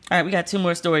 All right, we got 2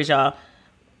 more stories, y'all.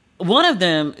 One of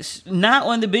them, not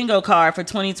on the bingo card for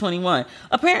 2021.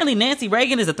 Apparently, Nancy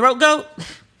Reagan is a throat goat.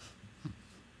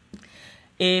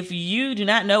 If you do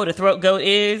not know what a throat goat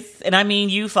is, and I mean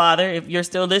you, Father, if you're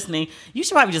still listening, you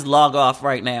should probably just log off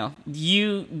right now.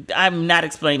 I'm not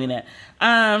explaining that.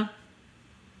 Actually,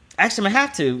 I'm going to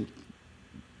have to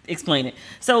explain it.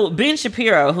 So Ben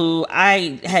Shapiro, who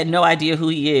I had no idea who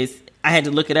he is, I had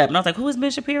to look it up. And I was like, who is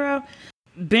Ben Shapiro?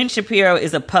 Ben Shapiro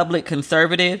is a public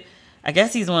conservative. I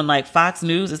guess he's on like Fox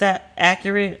News. Is that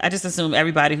accurate? I just assume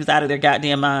everybody who's out of their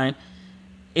goddamn mind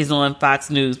is on Fox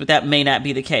News, but that may not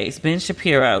be the case. Ben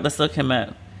Shapiro, let's look him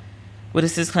up. What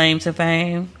is his claim to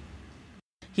fame?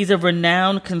 He's a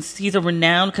renowned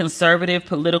conservative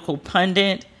political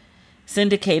pundit,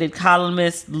 syndicated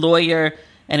columnist, lawyer,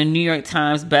 and a New York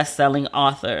Times best-selling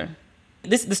author.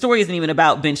 The story isn't even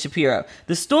about Ben Shapiro.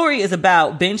 The story is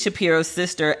about Ben Shapiro's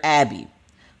sister, Abby,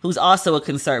 who's also a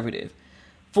conservative.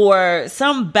 For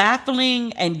some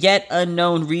baffling and yet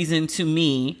unknown reason to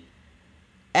me,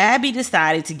 Abby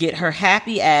decided to get her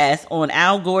happy ass on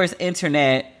Al Gore's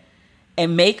internet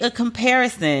and make a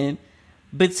comparison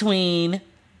between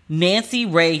Nancy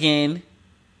Reagan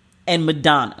and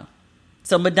Madonna.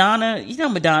 So Madonna, you know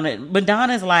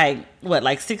Madonna's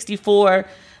like 64.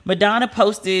 Madonna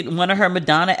posted one of her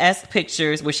Madonna-esque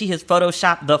pictures where she has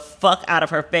photoshopped the fuck out of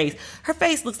her face. Her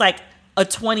face looks like a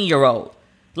 20-year-old.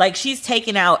 Like, she's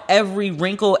taken out every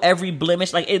wrinkle, every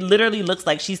blemish. Like, it literally looks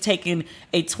like she's taken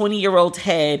a 20-year-old's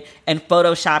head and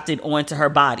photoshopped it onto her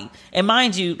body. And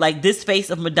mind you, like, this face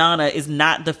of Madonna is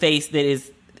not the face that is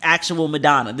actual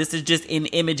Madonna. This is just in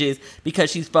images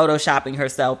because she's photoshopping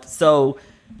herself. So,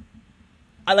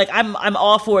 I'm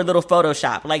all for a little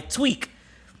Photoshop. Like, tweak.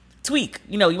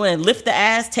 You know, you want to lift the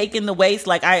ass, take in the waist.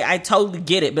 Like, I totally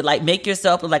get it. But, like, make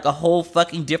yourself look like a whole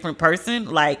fucking different person.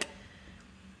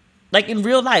 Like in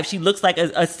real life, she looks like a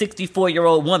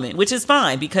 64-year-old woman, which is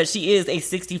fine because she is a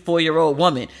 64-year-old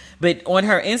woman. But on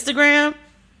her Instagram,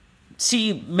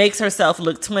 she makes herself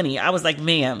look 20. I was like,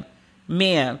 ma'am,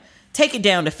 take it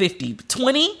down to 50.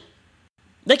 20?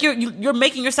 Like you're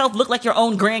making yourself look like your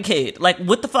own grandkid. Like,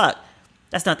 what the fuck?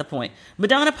 That's not the point.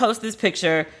 Madonna posts this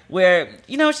picture where,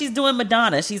 you know, she's doing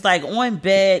Madonna. She's like on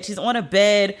bed. She's on a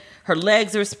bed. Her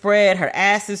legs are spread. Her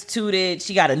ass is tooted.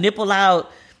 She got a nipple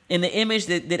out. In the image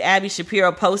that Abby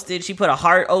Shapiro posted, she put a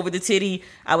heart over the titty.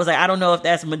 I was like, I don't know if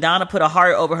that's Madonna put a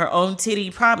heart over her own titty.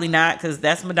 Probably not, because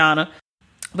that's Madonna.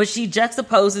 But she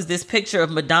juxtaposes this picture of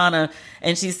Madonna,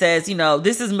 and she says, you know,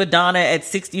 this is Madonna at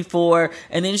 64.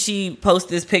 And then she posts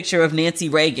this picture of Nancy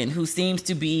Reagan, who seems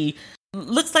to be,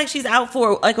 looks like she's out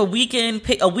for like a weekend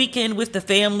with the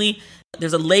family.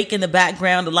 There's a lake in the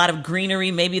background, a lot of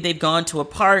greenery. Maybe they've gone to a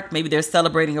park. Maybe they're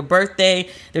celebrating a birthday.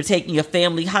 They're taking a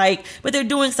family hike, but they're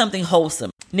doing something wholesome.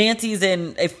 Nancy's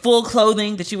in a full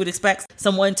clothing that you would expect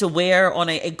someone to wear on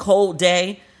a cold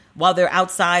day while they're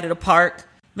outside at a park.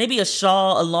 Maybe a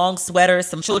shawl, a long sweater,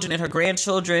 some children and her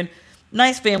grandchildren.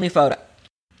 Nice family photo.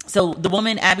 So the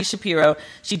woman, Abby Shapiro,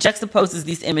 she juxtaposes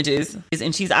these images,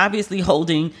 and she's obviously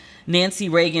holding Nancy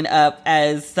Reagan up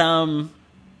as some,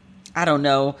 I don't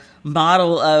know,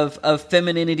 model of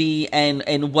femininity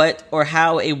and what or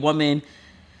how a woman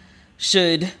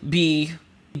should be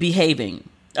behaving.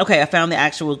 Okay, I found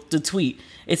the tweet.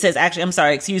 It says,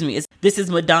 this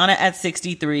is Madonna at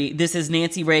 63. This is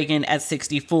Nancy Reagan at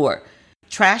 64.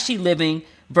 Trashy living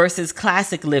versus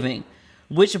classic living.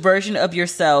 Which version of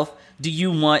yourself do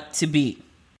you want to be?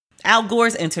 Al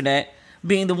Gore's internet,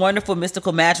 being the wonderful,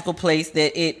 mystical, magical place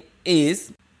that it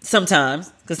is,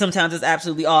 sometimes, because sometimes it's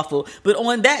absolutely awful. But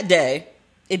on that day,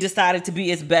 it decided to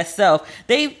be its best self.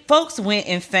 Folks went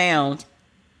and found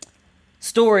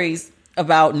stories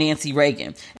about Nancy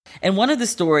Reagan. And one of the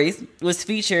stories was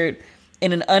featured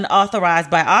in an unauthorized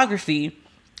biography.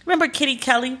 Remember Kitty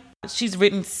Kelly? She's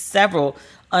written several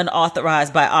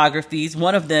unauthorized biographies.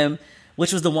 One of them,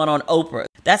 which was the one on Oprah.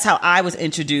 That's how I was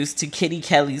introduced to Kitty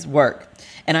Kelly's work.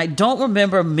 And I don't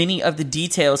remember many of the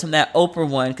details from that Oprah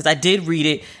one because I did read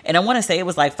it. And I want to say it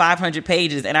was like 500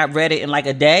 pages and I read it in like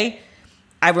a day.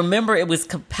 I remember it was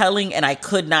compelling and I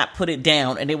could not put it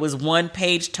down. And it was one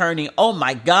page turning, oh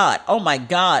my God, oh my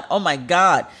God, oh my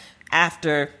God,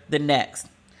 after the next.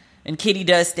 And Kitty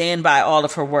does stand by all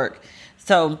of her work.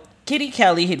 So Kitty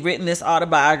Kelly had written this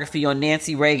autobiography on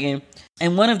Nancy Reagan.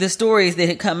 And one of the stories that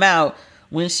had come out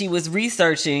when she was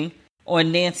researching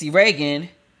on Nancy Reagan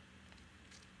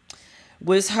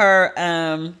was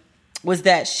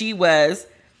that she was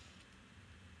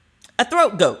a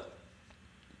throat goat.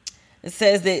 It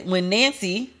says that when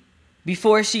Nancy,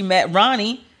 before she met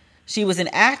Ronnie, she was an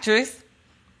actress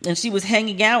and she was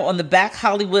hanging out on the back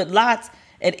Hollywood lots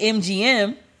at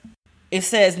MGM. It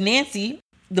says Nancy,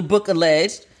 the book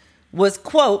alleged, was,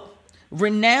 quote,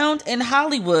 renowned in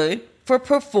Hollywood for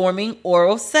performing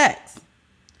oral sex.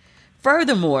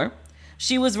 Furthermore,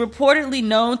 she was reportedly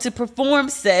known to perform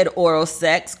said oral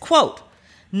sex, quote,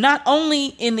 not only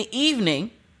in the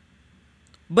evening,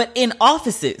 but in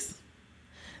offices.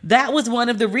 That was one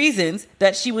of the reasons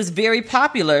that she was very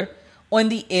popular on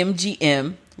the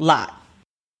MGM lot.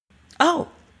 Oh.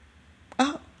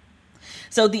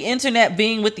 So the internet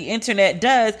being what the internet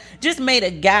does just made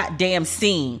a goddamn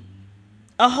scene.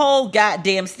 A whole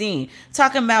goddamn scene.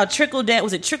 Talking about trickle down,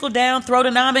 was it trickle down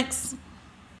throatonomics?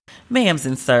 Ma'ams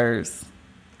and sirs.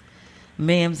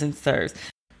 Ma'ams and sirs.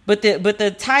 But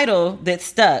the title that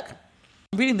stuck,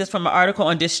 I'm reading this from an article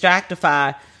on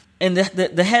Distractify, and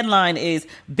the headline is,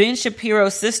 Ben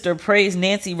Shapiro's sister praised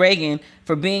Nancy Reagan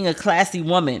for being a classy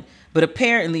woman, but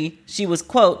apparently she was,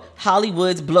 quote,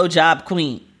 Hollywood's blowjob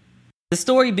queen. The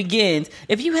story begins,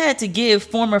 if you had to give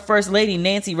former First Lady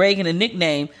Nancy Reagan a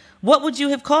nickname, what would you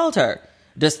have called her?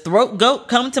 Does throat goat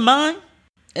come to mind?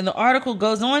 And the article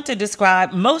goes on to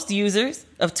describe most users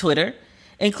of Twitter,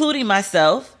 including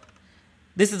myself,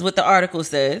 this is what the article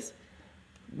says,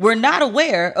 were not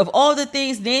aware of all the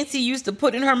things Nancy used to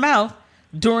put in her mouth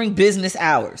during business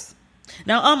hours.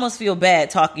 Now, I almost feel bad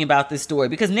talking about this story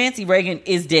because Nancy Reagan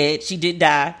is dead. She did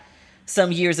die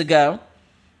some years ago.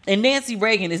 And Nancy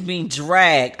Reagan is being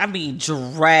dragged on the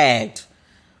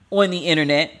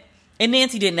internet. And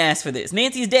Nancy didn't ask for this.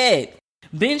 Nancy's dead.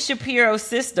 Ben Shapiro's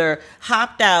sister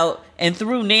hopped out and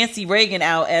threw Nancy Reagan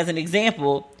out as an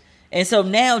example. And so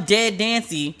now dead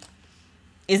Nancy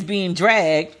is being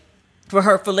dragged for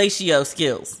her fellatio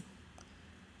skills.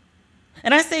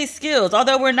 And I say skills,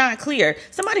 although we're not clear.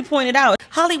 Somebody pointed out,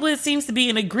 Hollywood seems to be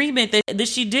in agreement that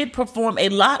she did perform a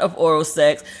lot of oral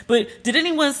sex, but did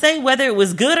anyone say whether it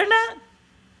was good or not?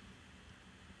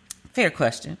 Fair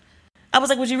question. I was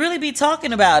like, would you really be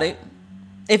talking about it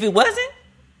if it wasn't?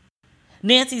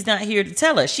 Nancy's not here to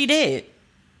tell us. She did.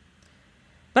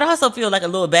 But I also feel like a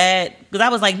little bad because I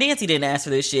was like, Nancy didn't ask for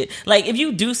this shit. Like, if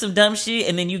you do some dumb shit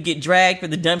and then you get dragged for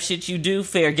the dumb shit you do,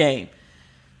 fair game.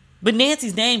 But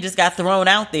Nancy's name just got thrown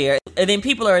out there. And then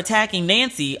people are attacking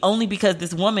Nancy only because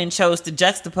this woman chose to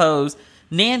juxtapose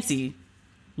Nancy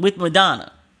with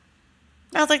Madonna.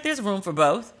 I was like, there's room for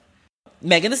both.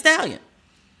 Megan Thee Stallion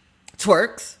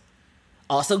twerks,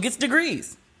 also gets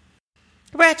degrees.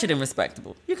 Ratchet and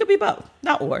respectable. You could be both.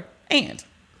 Not or. And.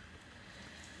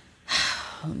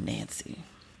 Oh, Nancy.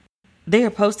 They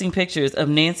are posting pictures of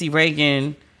Nancy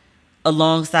Reagan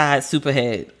alongside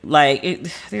Superhead.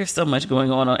 Like, there's so much going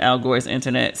on Al Gore's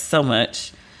internet. So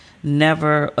much.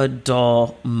 Never a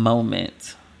dull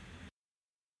moment.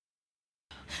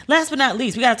 Last but not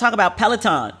least, we got to talk about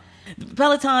Peloton.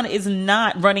 Peloton is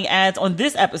not running ads on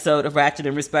this episode of Ratchet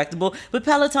and Respectable, but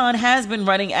Peloton has been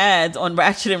running ads on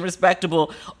Ratchet and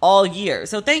Respectable all year.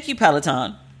 So thank you,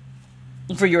 Peloton,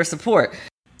 for your support.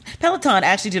 Peloton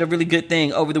actually did a really good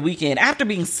thing over the weekend after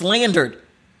being slandered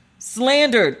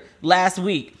last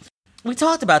week. We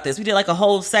talked about this. We did like a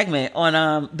whole segment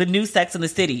on the new Sex and the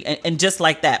City and just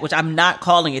like that, which I'm not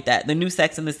calling it that, the new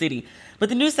Sex and the City. But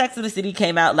the new Sex and the City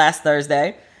came out last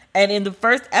Thursday. And in the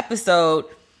first episode,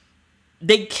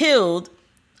 they killed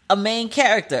a main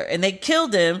character, and they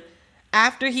killed him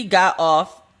after he got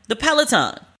off the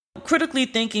Peloton. Critically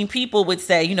thinking people would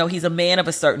say, you know, he's a man of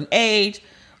a certain age.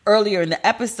 Earlier in the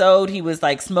episode, he was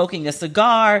like smoking a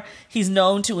cigar. He's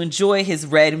known to enjoy his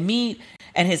red meat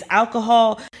and his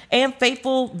alcohol. And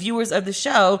faithful viewers of the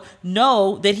show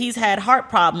know that he's had heart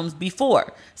problems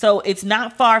before. So it's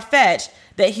not far-fetched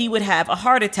that he would have a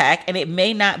heart attack, and it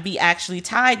may not be actually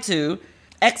tied to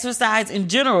exercise in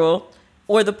general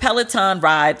or the Peloton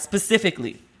ride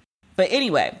specifically. But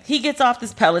anyway, he gets off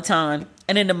this Peloton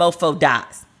and then the mofo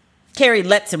dies. Carrie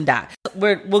lets him die.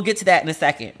 We'll get to that in a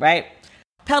second, right?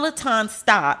 Peloton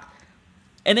stock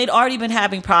And they'd already been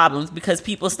having problems because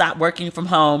people stopped working from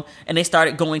home and they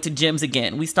started going to gyms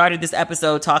again. We started this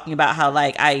episode talking about how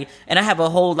I have a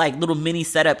whole little mini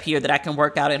setup here that I can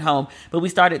work out at home. But we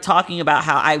started talking about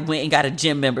how I went and got a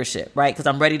gym membership, right? Because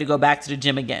I'm ready to go back to the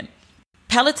gym again.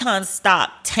 Peloton stock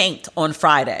tanked on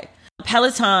Friday.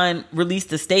 Peloton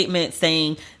released a statement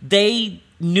saying they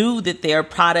knew that their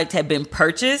product had been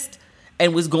purchased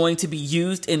and was going to be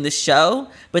used in the show,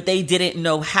 but they didn't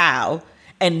know how.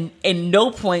 And in no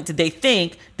point did they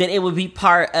think that it would be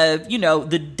part of,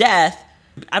 the death.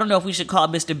 I don't know if we should call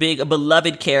Mr. Big a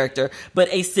beloved character, but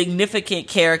a significant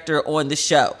character on the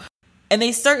show. And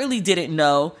they certainly didn't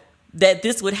know that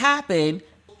this would happen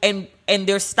and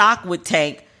their stock would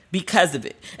tank because of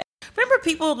it. Remember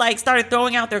people started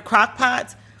throwing out their crock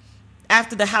pots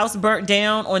after the house burnt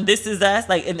down on This Is Us,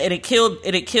 and it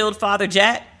killed Father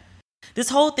Jack. This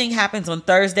whole thing happens on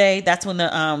Thursday. That's when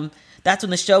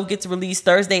the show gets released,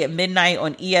 Thursday at midnight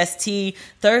on EST.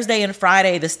 Thursday and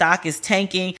Friday, the stock is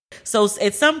tanking. So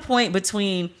at some point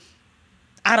between,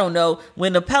 I don't know,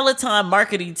 when the Peloton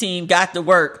marketing team got to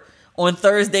work on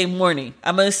Thursday morning,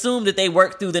 I'm going to assume that they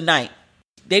worked through the night.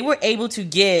 They were able to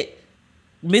get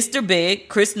Mr. Big,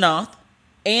 Chris Noth,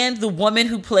 and the woman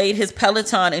who played his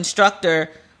Peloton instructor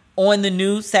on the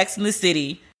new Sex and the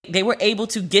City. They were able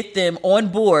to get them on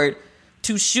board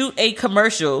to shoot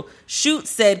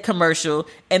said commercial,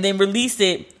 and then release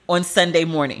it on Sunday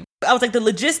morning. I was like, the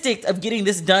logistics of getting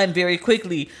this done very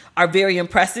quickly are very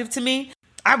impressive to me.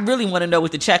 I really want to know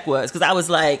what the check was, because I was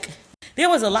like, there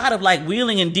was a lot of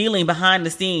wheeling and dealing behind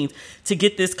the scenes to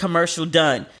get this commercial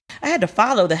done. I had to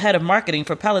follow the head of marketing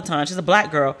for Peloton. She's a Black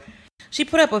girl. She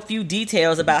put up a few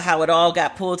details about how it all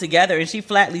got pulled together, and she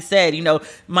flatly said, she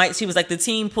was like, the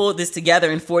team pulled this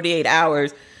together in 48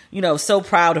 hours, so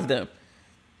proud of them.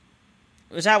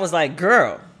 Which I was like,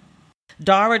 girl.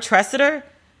 Dara Treseder,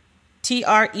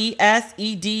 Treseder.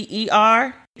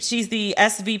 She's the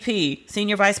SVP,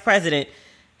 Senior Vice President,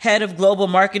 Head of Global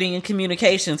Marketing and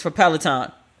Communications for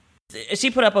Peloton. She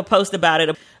put up a post about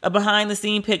it, a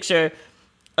behind-the-scene picture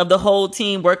of the whole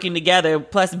team working together,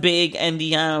 plus Big and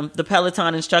the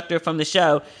Peloton instructor from the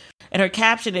show. And her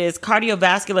caption is,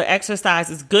 cardiovascular exercise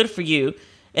is good for you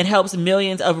and helps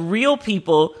millions of real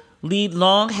people lead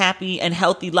long, happy, and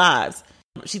healthy lives.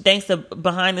 She thanks the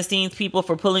behind-the-scenes people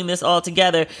for pulling this all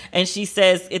together. And she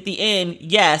says at the end,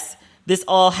 yes, this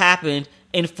all happened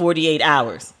in 48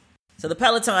 hours. So the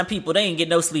Peloton people, they didn't get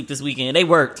no sleep this weekend. They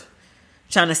worked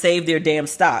trying to save their damn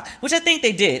stock, which I think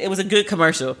they did. It was a good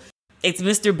commercial. It's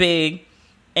Mr. Big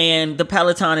and the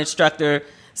Peloton instructor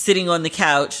sitting on the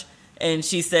couch. And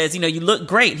she says, you look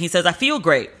great. And he says, I feel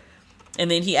great.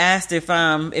 And then he asked if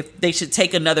they should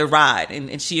take another ride.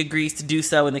 And she agrees to do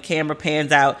so. And the camera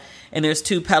pans out. And there's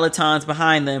two Pelotons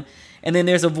behind them. And then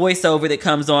there's a voiceover that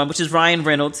comes on, which is Ryan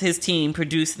Reynolds. His team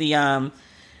produced the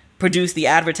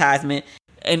advertisement.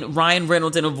 And Ryan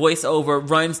Reynolds in a voiceover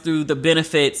runs through the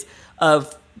benefits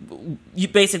of you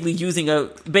basically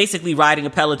riding a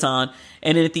Peloton.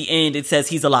 And then at the end, it says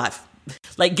he's alive.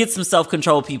 Get some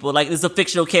self-control, people. It's a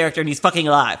fictional character and he's fucking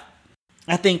alive.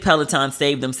 I think Peloton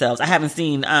saved themselves. I haven't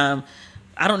seen, I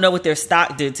don't know what their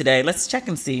stock did today. Let's check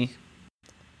and see.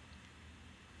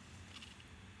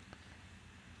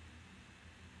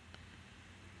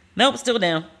 Nope, still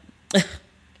down.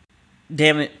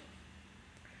 Damn it.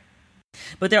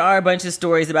 But there are a bunch of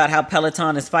stories about how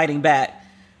Peloton is fighting back.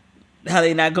 How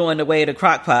they're not going the way of the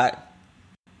crock pot.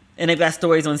 And they've got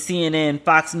stories on CNN,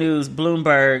 Fox News,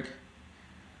 Bloomberg,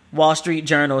 Wall Street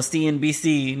Journal,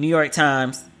 CNBC, New York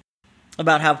Times,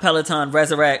 about how Peloton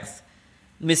resurrects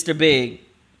Mr. Big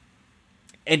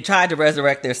and tried to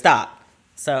resurrect their stock.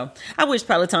 So I wish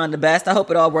Peloton the best. I hope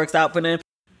it all works out for them.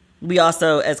 We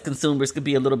also, as consumers, could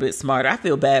be a little bit smarter. I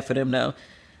feel bad for them, though.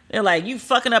 They're like, you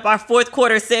fucking up our fourth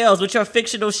quarter sales with your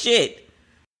fictional shit.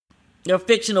 Your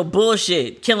fictional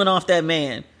bullshit, killing off that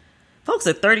man. Folks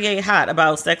are 38 hot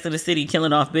about Sex and the City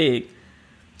killing off Big.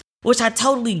 Which I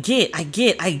totally get. I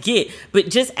get. But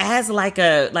just as I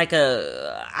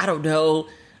don't know,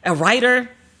 a writer,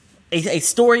 a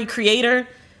story creator,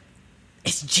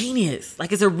 it's genius.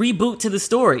 It's a reboot to the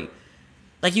story.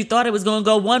 You thought it was going to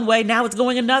go one way, now it's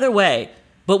going another way.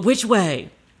 But which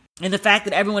way? And the fact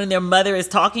that everyone and their mother is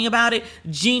talking about it,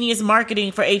 genius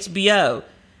marketing for HBO.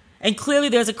 And clearly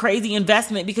there's a crazy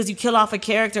investment because you kill off a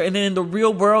character and then in the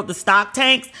real world, the stock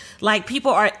tanks.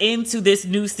 People are into this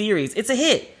new series. It's a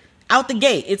hit. Out the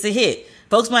gate, it's a hit.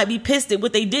 Folks might be pissed at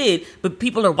what they did, but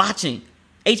people are watching.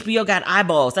 HBO got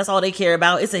eyeballs. That's all they care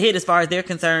about. It's a hit as far as they're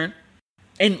concerned.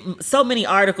 And so many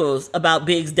articles about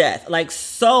Big's death.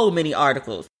 So many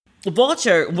articles.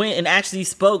 Vulture went and actually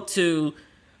spoke to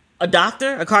a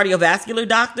doctor, a cardiovascular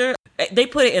doctor. They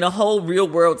put it in a whole real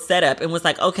world setup and was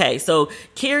like, okay, so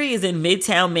Carrie is in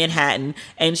Midtown Manhattan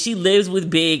and she lives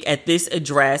with Big at this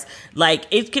address. Like,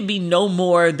 it could be no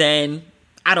more than,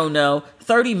 I don't know,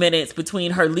 30 minutes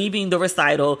between her leaving the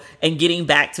recital and getting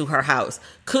back to her house.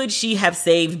 Could she have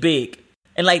saved Big?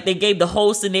 And like, they gave the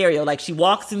whole scenario. Like, she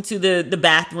walks into the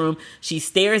bathroom, she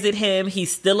stares at him,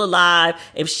 he's still alive.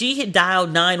 If she had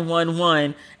dialed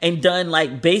 911 and done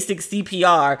like basic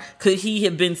CPR, could he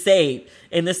have been saved?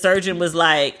 And the surgeon was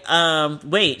like,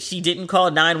 wait, she didn't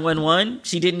call 911?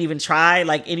 She didn't even try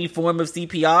like any form of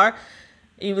CPR?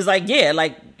 He was like, yeah,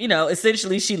 like, you know,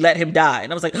 essentially she let him die.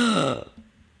 And I was like,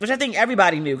 which I think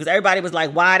everybody knew, because everybody was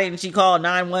like, why didn't she call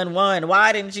 911?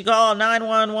 Why didn't she call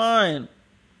 911?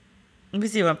 Let me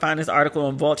see if I can find this article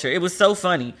on Vulture. It was so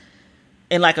funny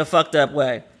in like a fucked up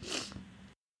way.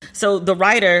 So the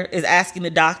writer is asking the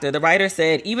doctor. The writer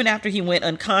said, even after he went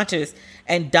unconscious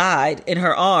and died in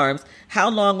her arms, how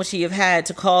long would she have had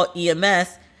to call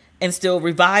EMS and still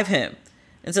revive him?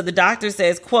 And so the doctor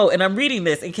says, quote, and I'm reading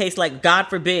this in case, like, God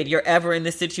forbid you're ever in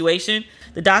this situation.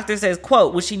 The doctor says,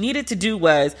 quote, what she needed to do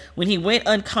was, when he went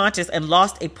unconscious and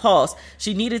lost a pulse,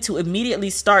 she needed to immediately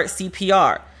start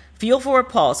CPR. Feel for a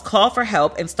pulse, call for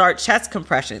help, and start chest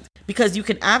compressions, because you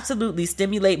can absolutely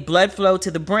stimulate blood flow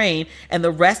to the brain and the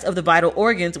rest of the vital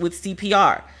organs with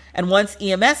CPR. And once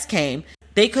EMS came,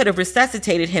 they could have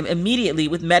resuscitated him immediately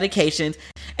with medications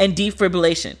and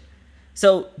defibrillation.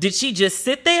 So did she just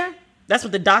sit there? That's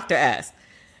what the doctor asked.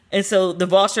 And so the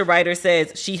Vulture writer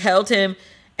says she held him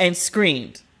and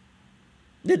screamed.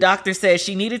 The doctor says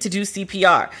she needed to do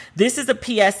CPR. This is a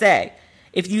PSA.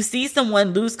 If you see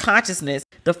someone lose consciousness,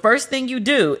 the first thing you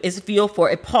do is feel for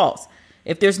a pulse.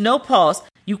 If there's no pulse,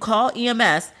 you call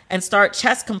EMS and start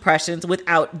chest compressions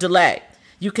without delay.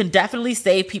 You can definitely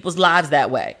save people's lives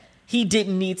that way. He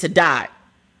didn't need to die.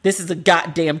 This is a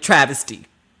goddamn travesty.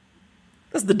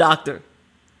 That's the doctor.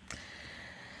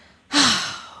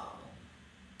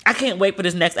 I can't wait for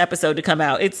this next episode to come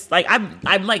out. It's like,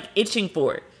 I'm like itching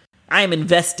for it. I am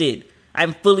invested.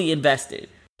 I'm fully invested.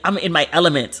 I'm in my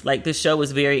element. Like, this show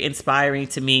was very inspiring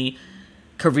to me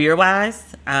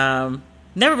career-wise.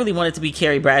 Never really wanted to be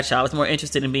Carrie Bradshaw. I was more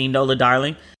interested in being Nola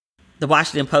Darling. The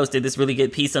Washington Post did this really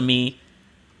good piece on me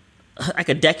like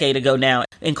a decade ago now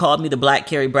and called me the Black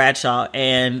Carrie Bradshaw,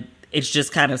 and it's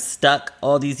just kind of stuck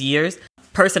all these years.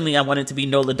 Personally, I wanted to be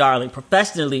Nola Darling.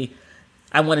 Professionally,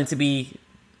 I wanted to be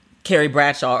Carrie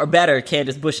Bradshaw, or better,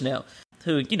 Candace Bushnell,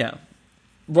 who, you know,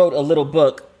 wrote a little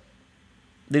book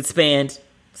that spanned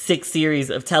 6 series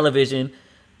of television,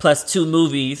 plus 2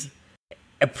 movies,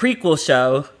 a prequel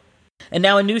show, and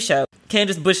now a new show.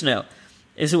 Candace Bushnell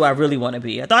is who I really want to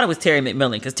be. I thought it was Terry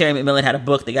McMillan, because Terry McMillan had a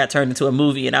book that got turned into a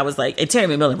movie, and I was like, and Terry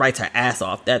McMillan writes her ass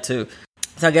off, that too.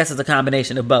 So I guess it's a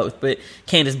combination of both, but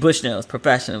Candace Bushnell is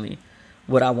professionally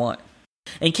what I want.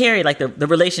 And Carrie, like the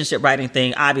relationship writing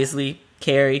thing, obviously,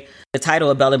 Carrie. The title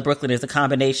of Belle in Brooklyn is a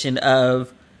combination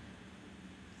of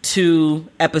 2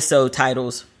 episode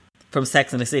titles from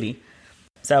Sex and the City.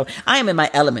 So I am in my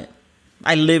element.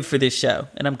 I live for this show,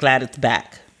 and I'm glad it's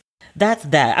back. That's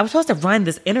that. I was supposed to run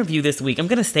this interview this week. I'm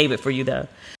going to save it for you, though,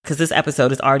 because this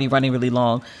episode is already running really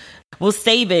long. We'll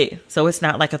save it so it's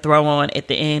not like a throw on at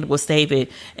the end. We'll save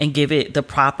it and give it the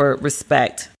proper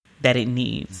respect that it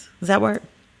needs. Does that work?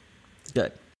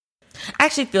 Good. I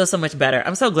actually feel so much better.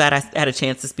 I'm so glad I had a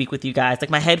chance to speak with you guys. Like,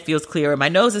 my head feels clearer. My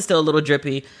nose is still a little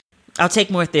drippy. I'll take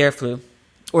more Theraflu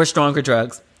or stronger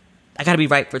drugs. I got to be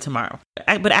right for tomorrow.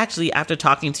 But actually, after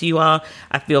talking to you all,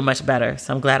 I feel much better.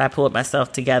 So I'm glad I pulled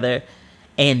myself together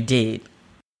and did.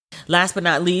 Last but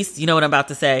not least, you know what I'm about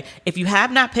to say. If you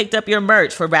have not picked up your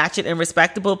merch for Ratchet and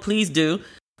Respectable, please do.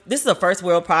 This is a first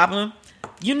world problem.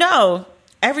 You know,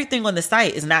 everything on the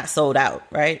site is not sold out,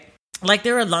 right? Like,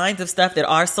 there are lines of stuff that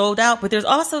are sold out, but there's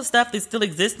also stuff that still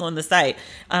exists on the site.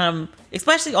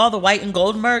 Especially all the white and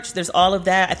gold merch. There's all of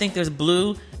that. I think there's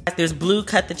blue. There's blue,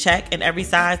 cut the check in every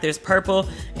size. There's purple,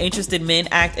 interested men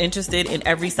act interested in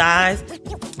every size.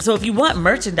 So if you want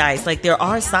merchandise, like, there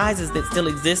are sizes that still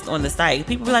exist on the site.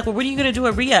 People be like, well, when are you going to do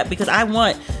a re-up? Because I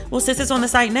want, well, since it's on the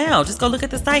site now, just go look at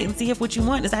the site and see if what you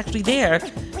want is actually there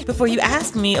before you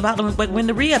ask me about when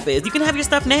the re-up is. You can have your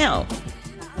stuff now.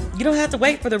 You don't have to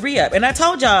wait for the re-up. And I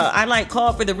told y'all, I like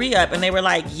called for the re-up, and they were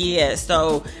like, yeah,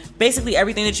 so basically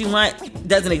everything that you want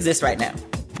doesn't exist right now.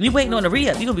 You waiting on the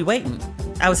re-up, you're going to be waiting.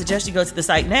 I would suggest you go to the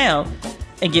site now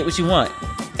and get what you want.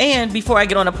 And before I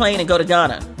get on a plane and go to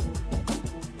Ghana.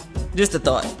 Just a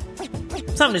thought.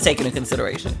 Something to take into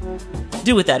consideration.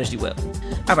 Do with that as you will.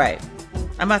 All right.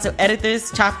 I'm about to edit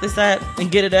this, chop this up,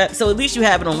 and get it up. So at least you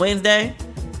have it on Wednesday.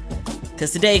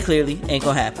 Because today, clearly, ain't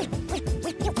going to happen.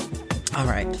 All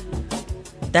right.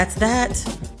 That's that.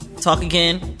 Talk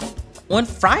again on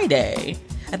Friday.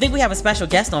 I think we have a special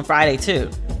guest on Friday too.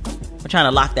 We're trying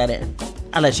to lock that in.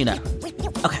 I'll let you know.